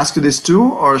shall I ask you this too,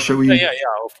 or shall we? Yeah,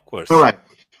 of course. All right.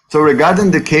 So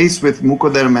regarding the case with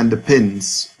mucoderm and the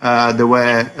pins, there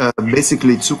were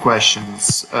basically two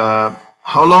questions.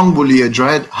 How long will you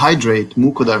hydrate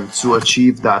mucoderm to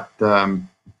achieve that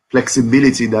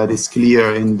flexibility that is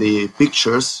clear in the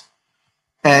pictures?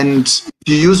 And if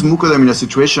you use mucoderm in a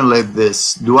situation like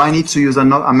this, do I need to use a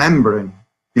membrane?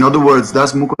 In other words,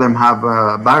 does mucoderm have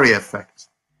a barrier effect?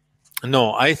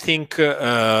 No, I think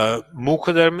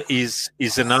mucoderm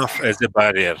is enough as a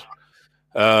barrier.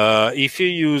 If you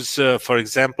use, for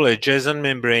example, a JSON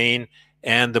membrane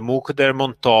and the mucoderm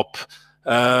on top,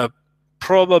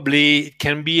 probably it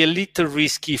can be a little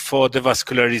risky for the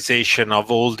vascularization of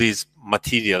all these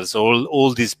materials,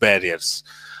 all these barriers.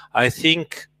 I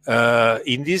think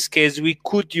in this case, we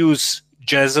could use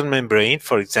JSON membrane,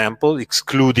 for example,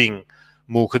 excluding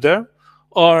mucoderm,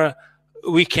 or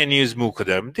we can use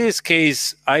mucoderm. This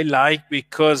case I like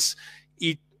because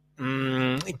it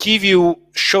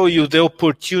show you the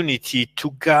opportunity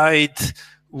to guide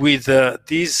with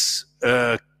this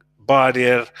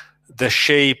barrier the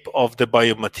shape of the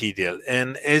biomaterial.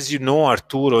 And as you know,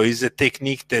 Arturo, is a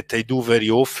technique that I do very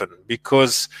often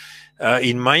because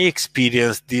in my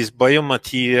experience, this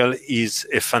biomaterial is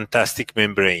a fantastic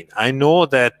membrane. I know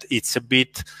that it's a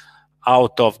bit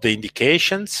out of the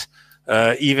indications,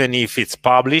 even if it's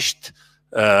published,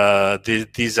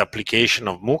 this application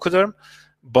of mucoderm,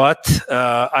 but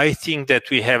I think that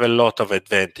we have a lot of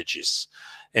advantages.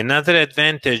 Another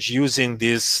advantage using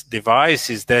this device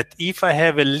is that if I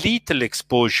have a little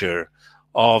exposure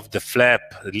of the flap,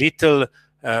 a little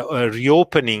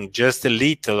reopening just a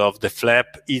little of the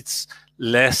flap, it's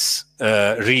less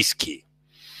risky.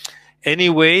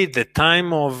 Anyway, the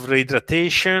time of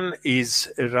rehydratation is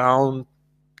around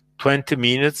 20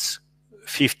 minutes,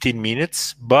 15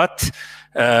 minutes, but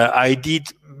I did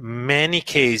many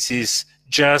cases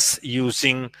just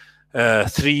using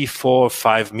 3, 4,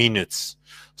 5 minutes.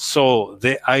 So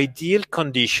the ideal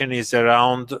condition is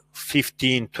around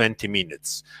 15, 20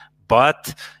 minutes,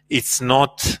 but it's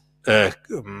not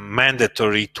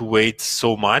mandatory to wait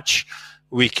so much.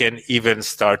 We can even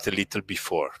start a little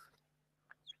before.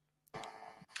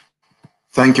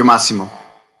 Thank you, Massimo.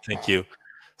 Thank you.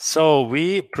 So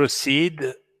we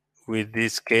proceed with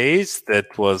this case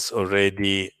that was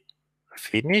already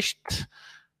finished.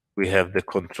 We have the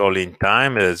controlling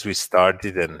time as we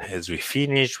started and as we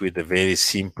finish with a very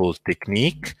simple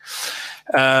technique.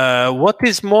 What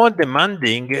is more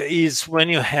demanding is when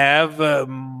you have a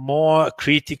more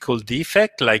critical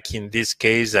defect, like in this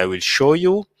case I will show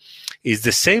you, is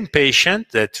the same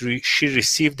patient that she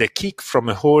received a kick from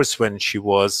a horse when she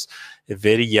was a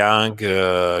very young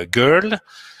girl.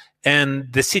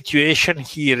 And the situation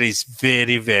here is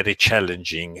very, very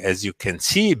challenging, as you can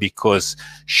see, because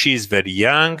she's very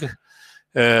young.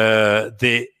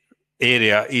 The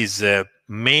area is a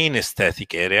main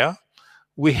aesthetic area.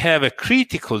 We have a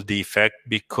critical defect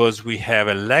because we have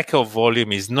a lack of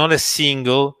volume. It's not a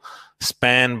single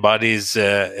span, but is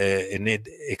an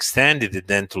extended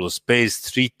dental space.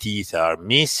 3 teeth are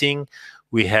missing.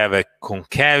 We have a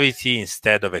concavity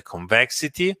instead of a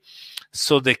convexity.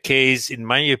 So the case, in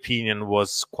my opinion,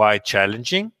 was quite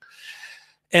challenging.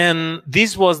 And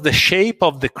this was the shape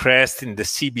of the crest in the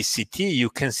CBCT. You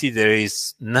can see there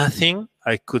is nothing.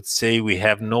 I could say we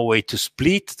have no way to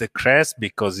split the crest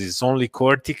because it's only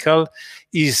cortical.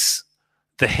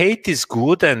 The height is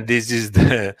good, and this is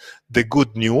the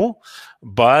good news,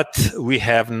 but we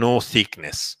have no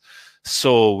thickness.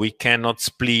 So we cannot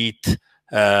split.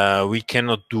 We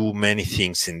cannot do many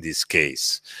things in this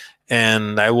case.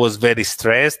 And I was very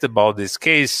stressed about this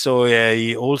case, so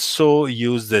I also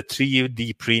used the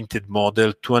 3D printed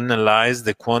model to analyze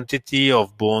the quantity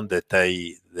of bone that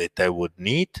I would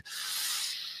need.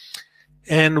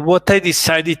 And what I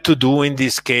decided to do in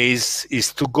this case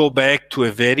is to go back to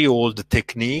a very old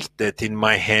technique that in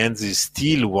my hands is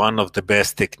still one of the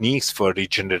best techniques for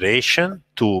regeneration,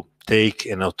 to take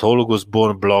an autologous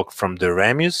bone block from the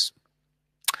ramus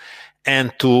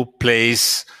and to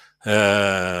place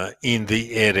in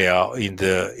the area, in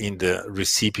the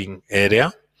receiving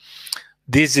area.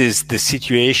 This is the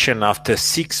situation after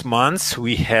 6 months.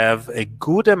 We have a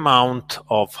good amount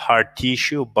of hard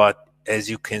tissue, but as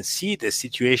you can see, the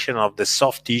situation of the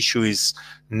soft tissue is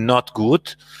not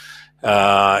good,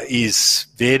 is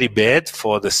very bad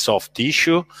for the soft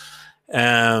tissue.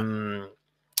 And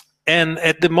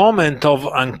at the moment of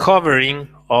uncovering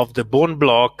of the bone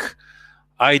block,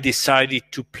 I decided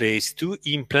to place 2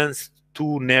 implants,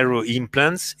 2 narrow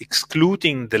implants,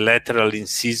 excluding the lateral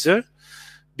incisor,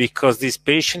 because this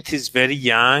patient is very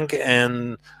young,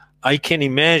 and I can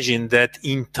imagine that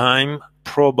in time,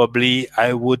 probably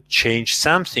I would change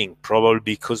something, probably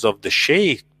because of the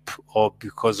shape or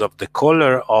because of the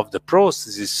color of the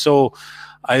prosthesis. So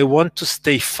I want to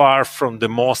stay far from the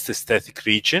most aesthetic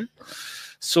region.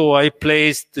 So I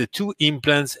placed the 2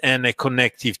 implants and a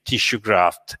connective tissue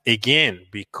graft, again,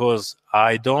 because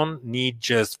I don't need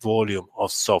just volume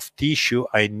of soft tissue.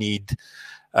 I need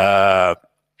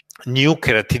new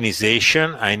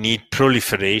keratinization. I need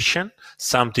proliferation,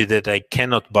 something that I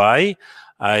cannot buy.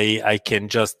 I can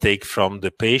just take from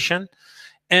the patient.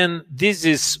 And this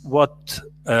is what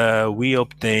we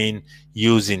obtain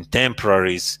using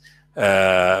temporaries,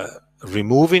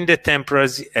 removing the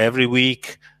temporaries every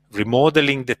week,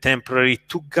 remodeling the temporary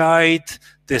to guide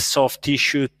the soft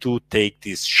tissue to take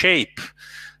this shape,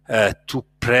 to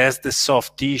press the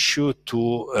soft tissue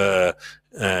to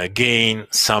gain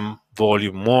some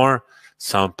volume more,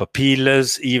 some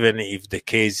papillas, even if the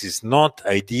case is not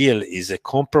ideal, is a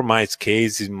compromised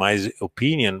case in my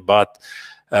opinion, but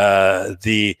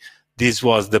this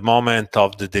was the moment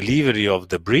of the delivery of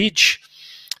the bridge,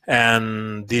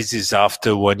 and this is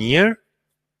after 1 year.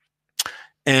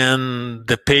 And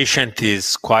the patient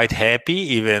is quite happy,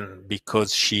 even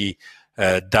because she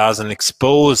doesn't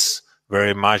expose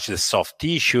very much the soft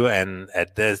tissue, and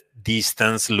at that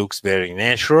distance looks very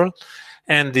natural.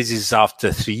 And this is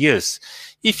after 3 years.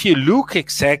 If you look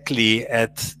exactly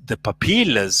at the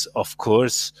papillas, of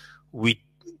course, we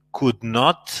could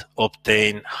not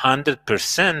obtain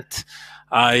 100%.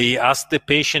 I asked the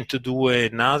patient to do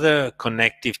another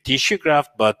connective tissue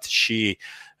graft, but she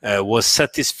was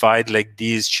satisfied like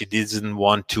this. She didn't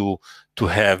want to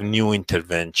have new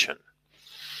intervention.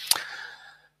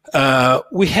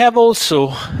 We have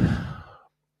also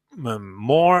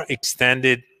more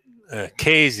extended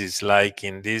cases, like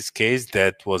in this case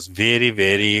that was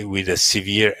very with a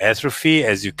severe atrophy,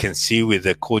 as you can see with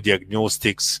the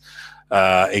co-diagnostics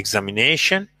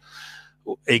examination.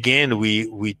 Again,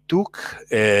 we took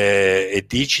a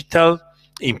digital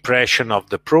impression of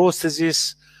the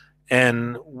prosthesis,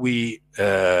 and we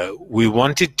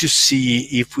wanted to see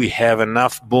if we have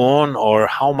enough bone or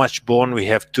how much bone we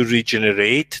have to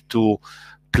regenerate to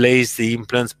place the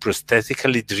implants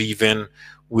prosthetically driven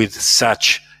with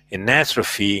such an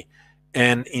atrophy.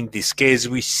 And in this case,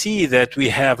 we see that we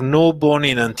have no bone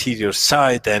in anterior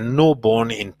side and no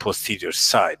bone in posterior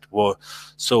side. Well,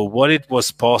 so what it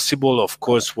was possible, of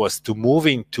course, was to move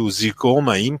into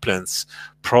zygoma implants.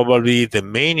 Probably the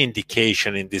main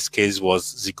indication in this case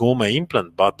was zygoma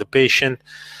implant, but the patient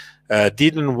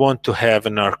didn't want to have a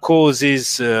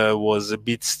narcosis, was a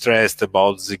bit stressed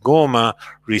about zygoma,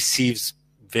 receives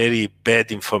very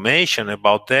bad information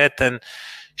about that, and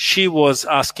she was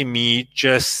asking me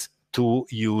just to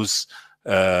use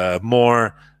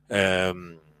more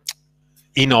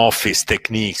in-office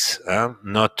techniques,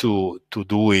 not to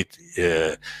do it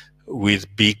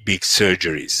with big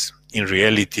surgeries. In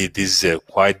reality, this is a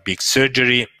quite big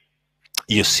surgery.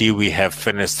 You see, we have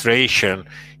fenestration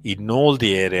in all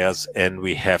the areas, and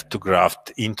we have to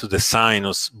graft into the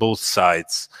sinus both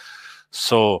sides.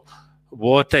 So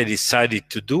what I decided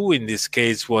to do in this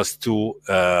case was to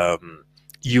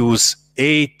use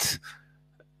 8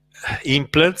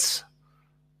 implants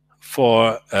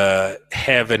for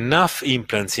have enough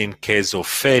implants in case of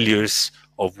failures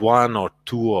of 1 or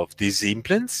 2 of these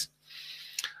implants.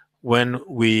 When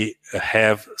we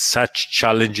have such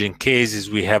challenging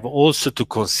cases, we have also to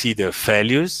consider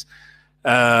failures.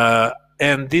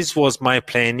 And this was my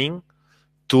planning,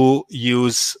 to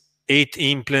use 8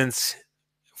 implants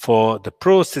for the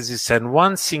prosthesis and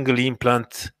 1 single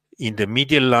implant in the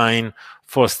medial line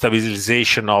for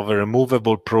stabilization of a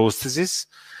removable prosthesis.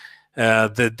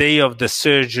 The day of the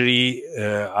surgery,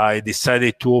 I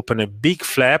decided to open a big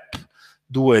flap,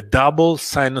 do a double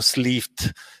sinus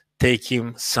lift,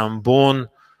 taking some bone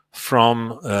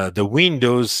from the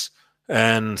windows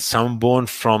and some bone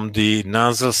from the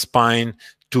nasal spine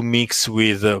to mix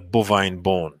with bovine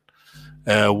bone.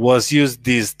 Was used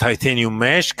this titanium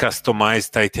mesh,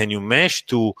 customized titanium mesh,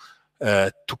 to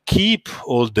keep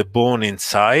all the bone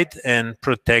inside and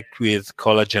protect with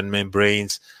collagen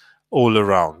membranes all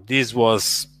around. This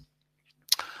was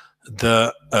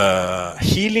the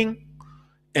healing,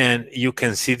 and you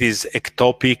can see this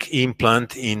ectopic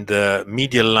implant in the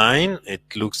medial line. It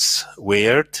looks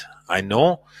weird, I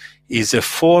know. Is a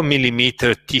 4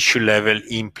 millimeter tissue level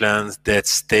implant that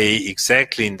stay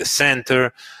exactly in the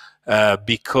center,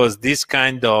 because this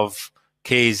kind of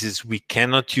cases we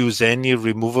cannot use any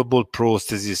removable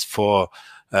prosthesis for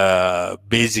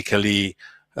basically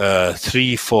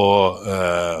 6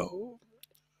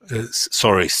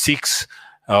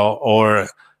 or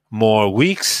more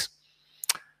weeks.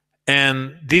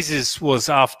 And was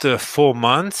after 4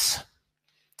 months,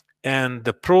 and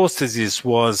the prosthesis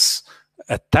was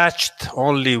attached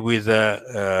only with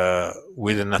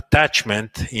an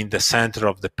attachment in the center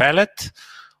of the palate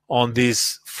on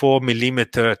these 4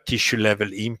 mm tissue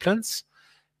level implants.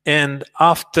 And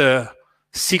after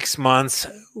 6 months,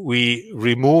 we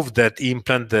removed that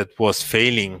implant that was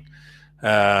failing.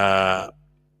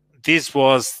 This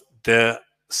was the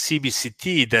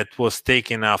CBCT that was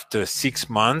taken after 6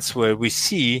 months, where we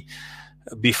see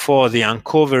before the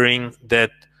uncovering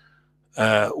that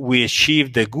we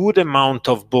achieved a good amount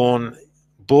of bone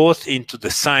both into the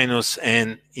sinus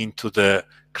and into the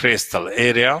crestal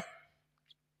area.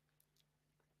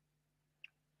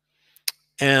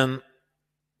 And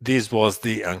this was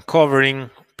the uncovering,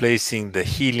 placing the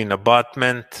healing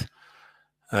abutment.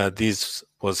 This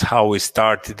was how we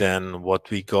started and what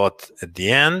we got at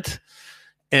the end.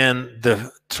 And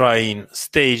the trying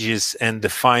stages and the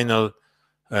final,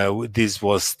 this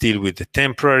was still with the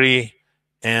temporary,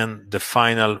 and the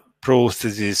final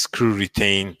prosthesis screw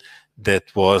retain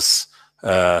that was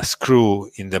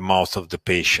screw in the mouth of the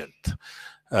patient.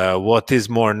 What is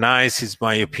more nice, is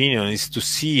my opinion, is to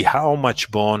see how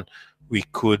much bone we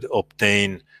could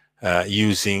obtain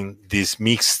using this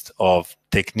mix of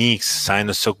techniques,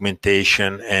 sinus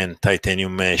augmentation and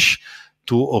titanium mesh,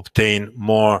 to obtain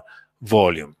more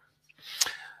volume.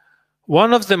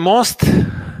 One of the most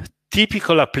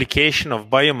typical application of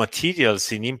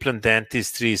biomaterials in implant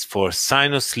dentistry is for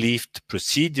sinus lift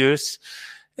procedures,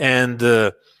 and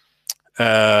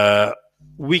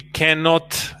we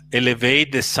cannot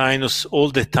elevate the sinus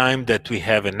all the time that we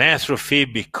have an atrophy,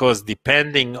 because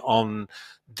depending on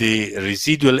the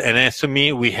residual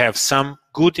anatomy, we have some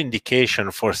good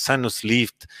indication for sinus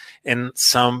lift and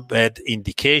some bad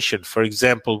indication. For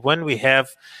example, when we have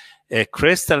a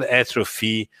crestal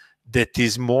atrophy that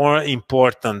is more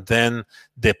important than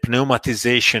the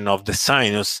pneumatization of the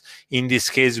sinus, in this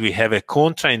case we have a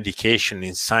contraindication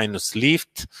in sinus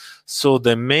lift. So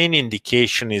the main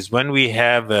indication is when we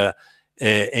have an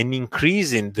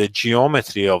increase in the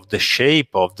geometry of the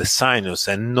shape of the sinus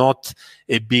and not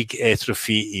a big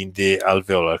atrophy in the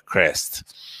alveolar crest.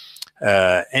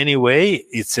 Anyway,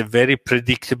 it's a very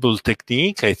predictable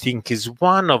technique. I think is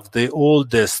one of the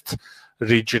oldest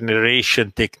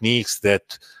regeneration techniques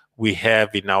that we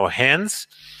have in our hands.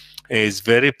 Is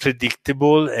very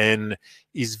predictable and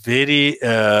is very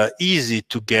easy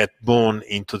to get bone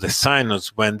into the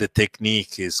sinus when the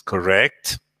technique is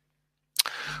correct.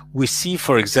 We see,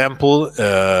 for example,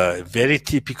 a very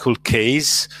typical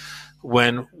case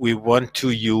when we want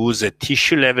to use a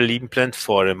tissue level implant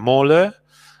for a molar.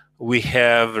 We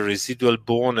have residual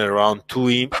bone around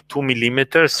 2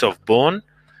 millimeters of bone,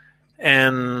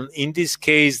 and in this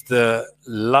case the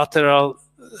lateral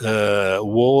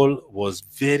wall was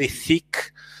very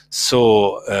thick.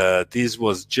 So this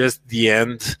was just the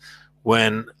end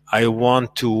when I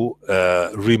want to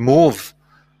remove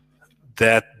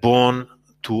that bone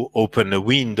to open a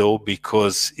window,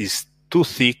 because it's too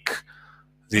thick,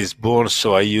 this bone.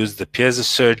 So I used the piezo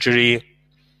surgery.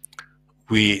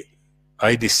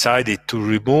 I decided to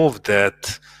remove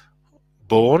that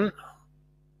bone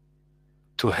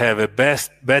to have a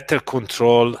better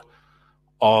control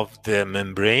of the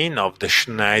membrane, of the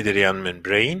Schneiderian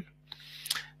membrane.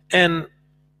 And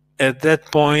at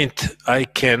that point, I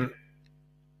can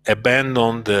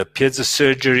abandon the piezo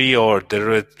surgery or the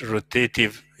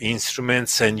rotative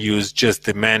instruments and use just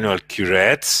the manual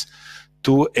curettes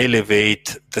to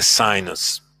elevate the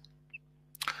sinus.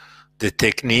 The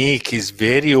technique is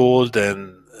very old,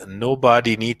 and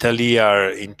nobody in Italy are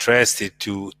interested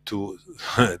to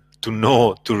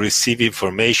receive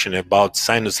information about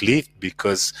sinus lift,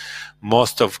 because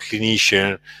most of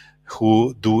clinicians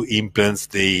who do implants,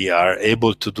 they are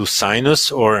able to do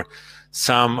sinus, or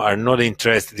some are not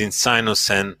interested in sinus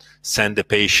and send the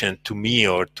patient to me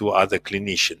or to other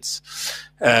clinicians.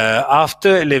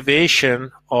 After elevation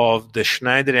of the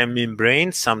Schneiderian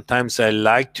membrane, sometimes I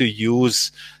like to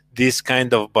use this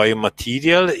kind of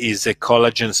biomaterial. Is a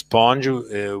collagen sponge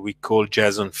we call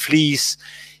Jason fleece.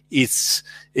 It's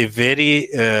a very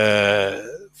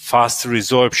fast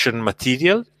resorption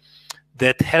material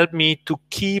that help me to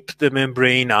keep the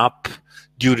membrane up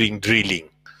during drilling.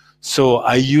 So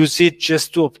I use it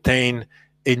just to obtain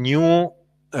a new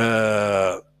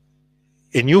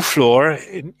floor,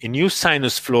 a new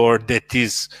sinus floor that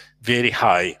is very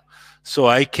high. So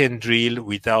I can drill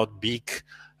without big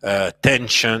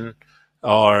tension,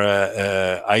 or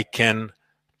I can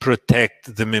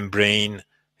protect the membrane,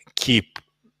 keep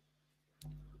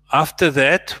After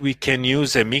that, we can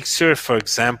use a mixture, for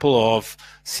example, of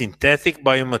synthetic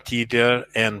biomaterial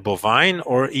and bovine,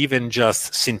 or even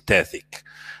just synthetic.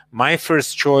 My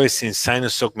first choice in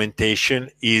sinus augmentation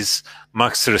is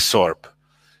Max Resorb,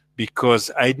 because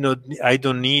I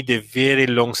don't need a very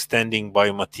long-standing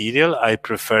biomaterial. I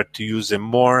prefer to use a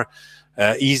more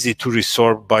easy to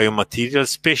resorb biomaterial,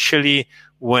 especially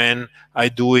when I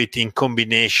do it in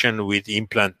combination with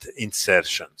implant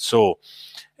insertion. So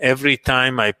every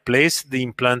time I place the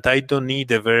implant, I don't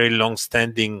need a very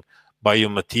long-standing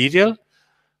biomaterial.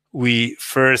 We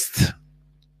first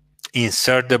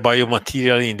insert the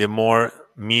biomaterial in the more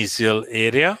mesial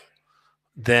area,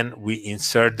 then we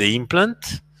insert the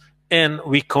implant, and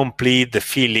we complete the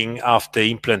filling after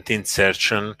implant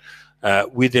insertion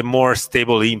with a more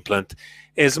stable implant.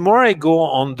 As more I go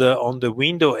on the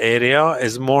window area,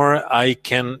 as more I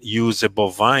can use a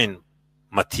bovine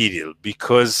material,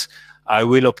 because I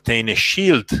will obtain a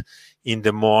shield in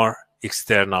the more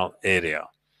external area.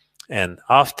 And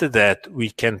after that,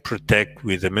 we can protect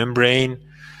with a membrane.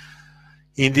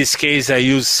 In this case, I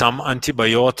use some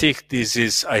antibiotic. This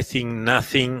is, I think,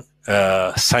 nothing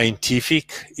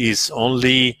scientific. Is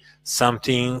only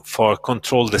something for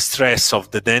control the stress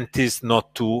of the dentist,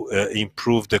 not to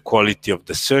improve the quality of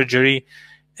the surgery.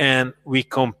 And we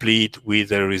complete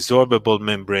with a resorbable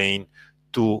membrane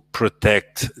to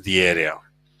protect the area.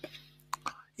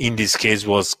 In this case,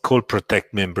 was Cold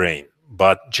Protect membrane,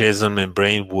 but Jason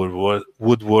membrane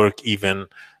would work even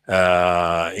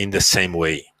in the same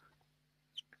way.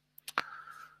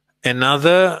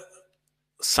 Another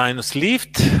sinus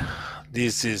lift.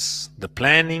 This is the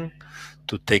planning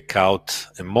to take out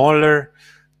a molar,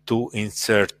 to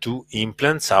insert 2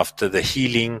 implants after the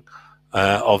healing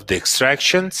of the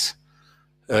extractions.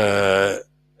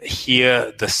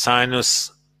 Here the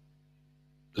sinus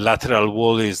lateral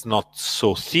wall is not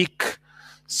so thick,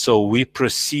 so we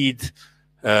proceed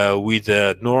with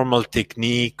a normal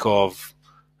technique of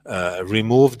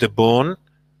remove the bone,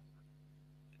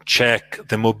 check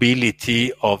the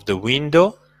mobility of the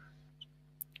window,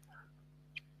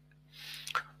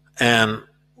 and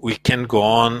we can go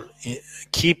on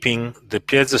keeping the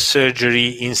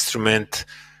piezosurgery instrument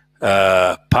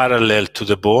parallel to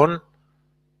the bone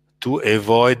to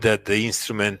avoid that the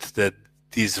instrument, that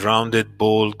this rounded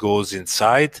ball goes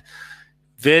inside.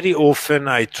 Very often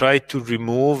I try to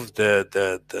remove that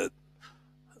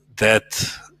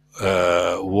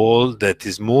wall that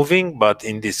is moving, but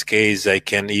in this case I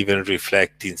can even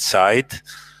reflect inside.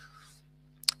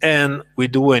 And we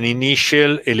do an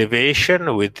initial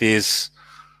elevation with this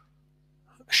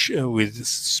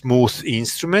smooth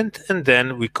instrument, and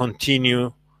then we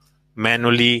continue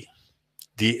manually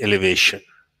the elevation.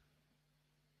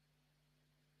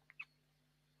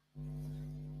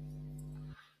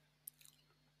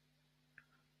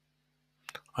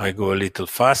 I go a little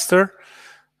faster.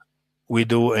 We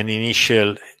do an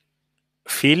initial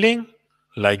filling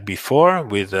like before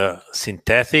with a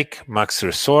synthetic Max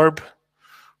Resorb.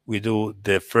 We do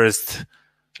the first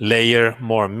layer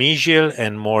more mesial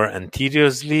and more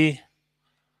anteriously,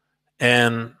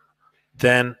 and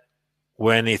then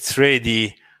when it's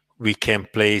ready, we can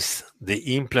place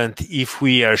the implant if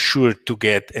we are sure to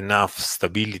get enough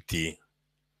stability.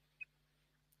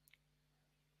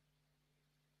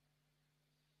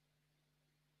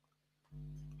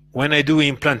 When I do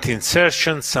implant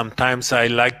insertion, sometimes I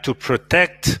like to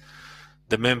protect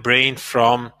the membrane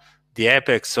from the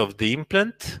apex of the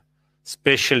implant,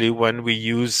 especially when we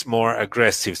use more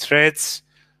aggressive threads.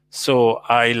 So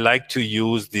I like to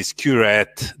use this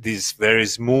curette, this very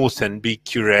smooth and big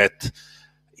curette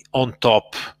on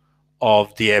top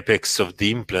of the apex of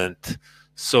the implant,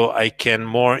 so I can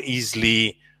more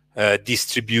easily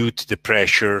distribute the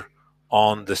pressure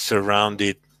on the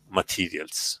surrounded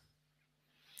materials.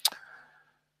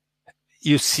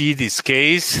 You see this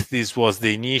case. This was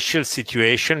the initial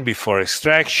situation before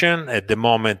extraction at the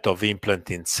moment of implant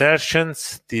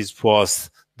insertions. This was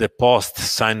the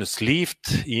post-sinus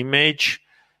lift image,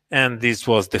 and this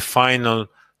was the final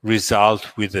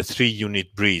result with a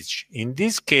 3-unit bridge. In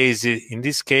this case,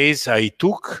 I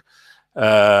took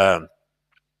in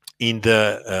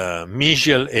the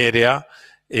mesial area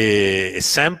a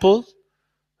sample,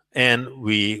 and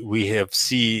we have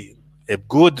seen a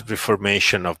good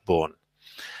reformation of bone.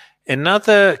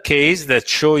 Another case that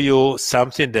show you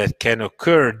something that can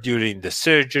occur during the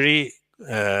surgery,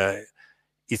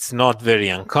 it's not very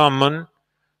uncommon,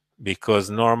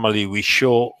 because normally we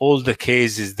show all the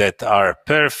cases that are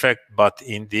perfect, but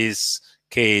in this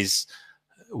case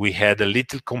we had a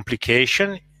little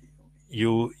complication.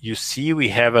 You see we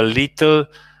have a little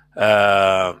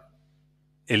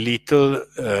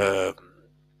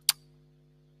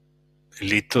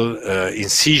little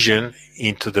incision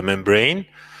into the membrane.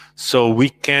 So we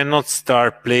cannot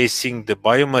start placing the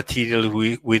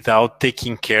biomaterial without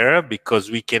taking care,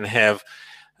 because we can have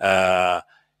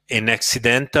an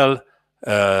accidental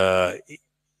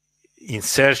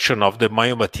insertion of the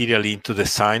biomaterial into the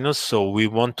sinus. So we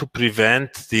want to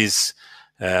prevent this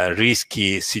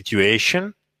risky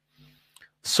situation.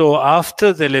 So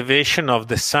after the elevation of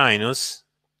the sinus,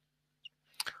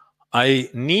 I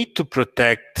need to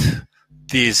protect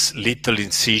this little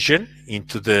incision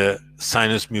into the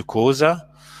sinus mucosa.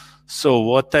 So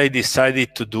what I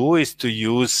decided to do is to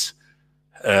use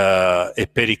a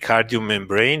pericardium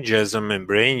membrane, JSON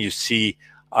membrane. You see,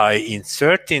 I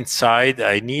insert inside.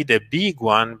 I need a big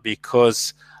one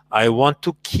because I want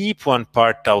to keep one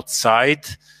part outside,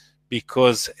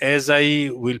 because as I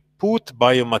will put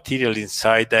biomaterial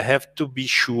inside, I have to be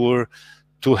sure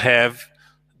to have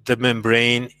the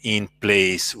membrane in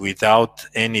place without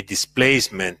any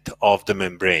displacement of the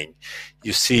membrane.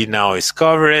 You see now it's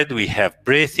covered. We have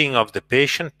breathing of the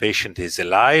patient. Patient is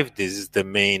alive. This is the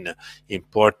main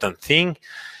important thing.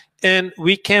 And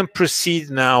we can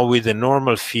proceed now with a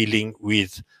normal feeling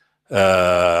with,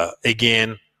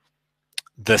 again,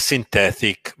 the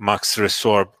synthetic max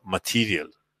resorb material.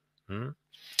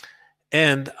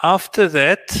 And after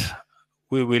that,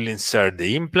 we will insert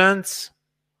the implants.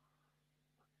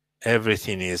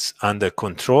 Everything is under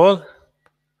control.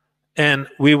 And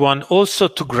we want also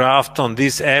to graft on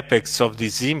this apex of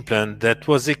this implant that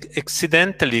was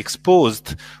accidentally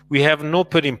exposed. We have no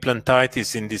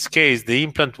perimplantitis in this case. The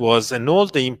implant was an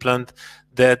old implant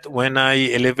that when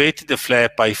I elevated the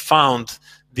flap, I found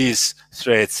these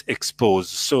threads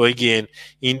exposed. So again,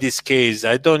 in this case,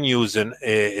 I don't use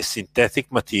a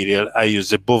synthetic material. I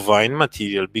use a bovine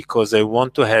material because I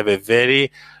want to have a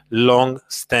very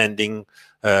long-standing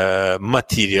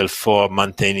material for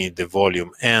maintaining the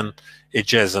volume, and a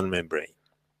JSON membrane.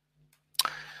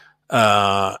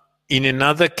 In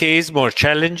another case, more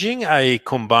challenging, I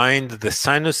combined the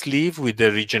sinus sleeve with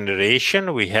the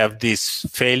regeneration. We have this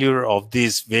failure of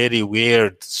this very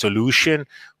weird solution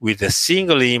with a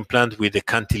single implant with a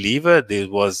cantilever. This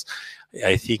was,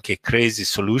 I think, a crazy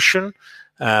solution.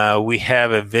 We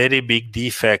have a very big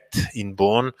defect in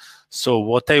bone. So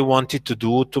what I wanted to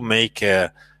do to make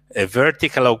a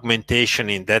vertical augmentation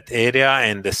in that area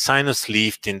and the sinus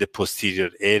lift in the posterior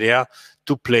area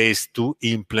to place two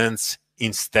implants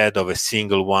instead of a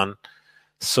single one.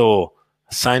 So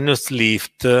sinus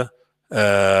lift,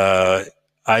 I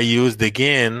used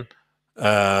again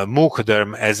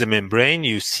mucoderm as a membrane.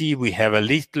 You see we have a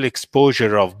little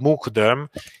exposure of mucoderm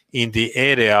in the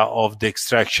area of the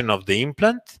extraction of the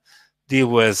implant. There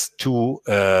was two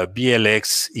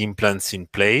BLX implants in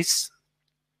place.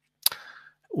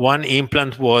 One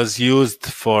implant was used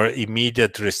for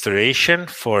immediate restoration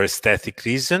for aesthetic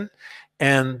reason,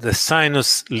 and the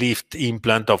sinus lift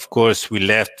implant, of course, we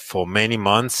left for many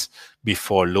months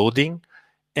before loading.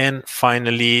 And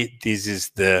finally, this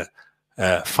is the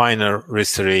final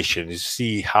restoration. You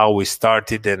see how we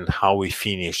started and how we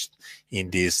finished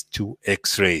in these two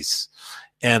X-rays.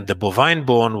 And the bovine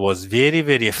bone was very,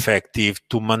 very effective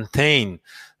to maintain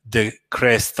the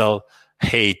crestal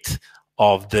height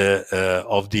of the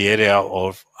area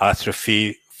of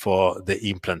atrophy for the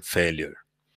implant failure.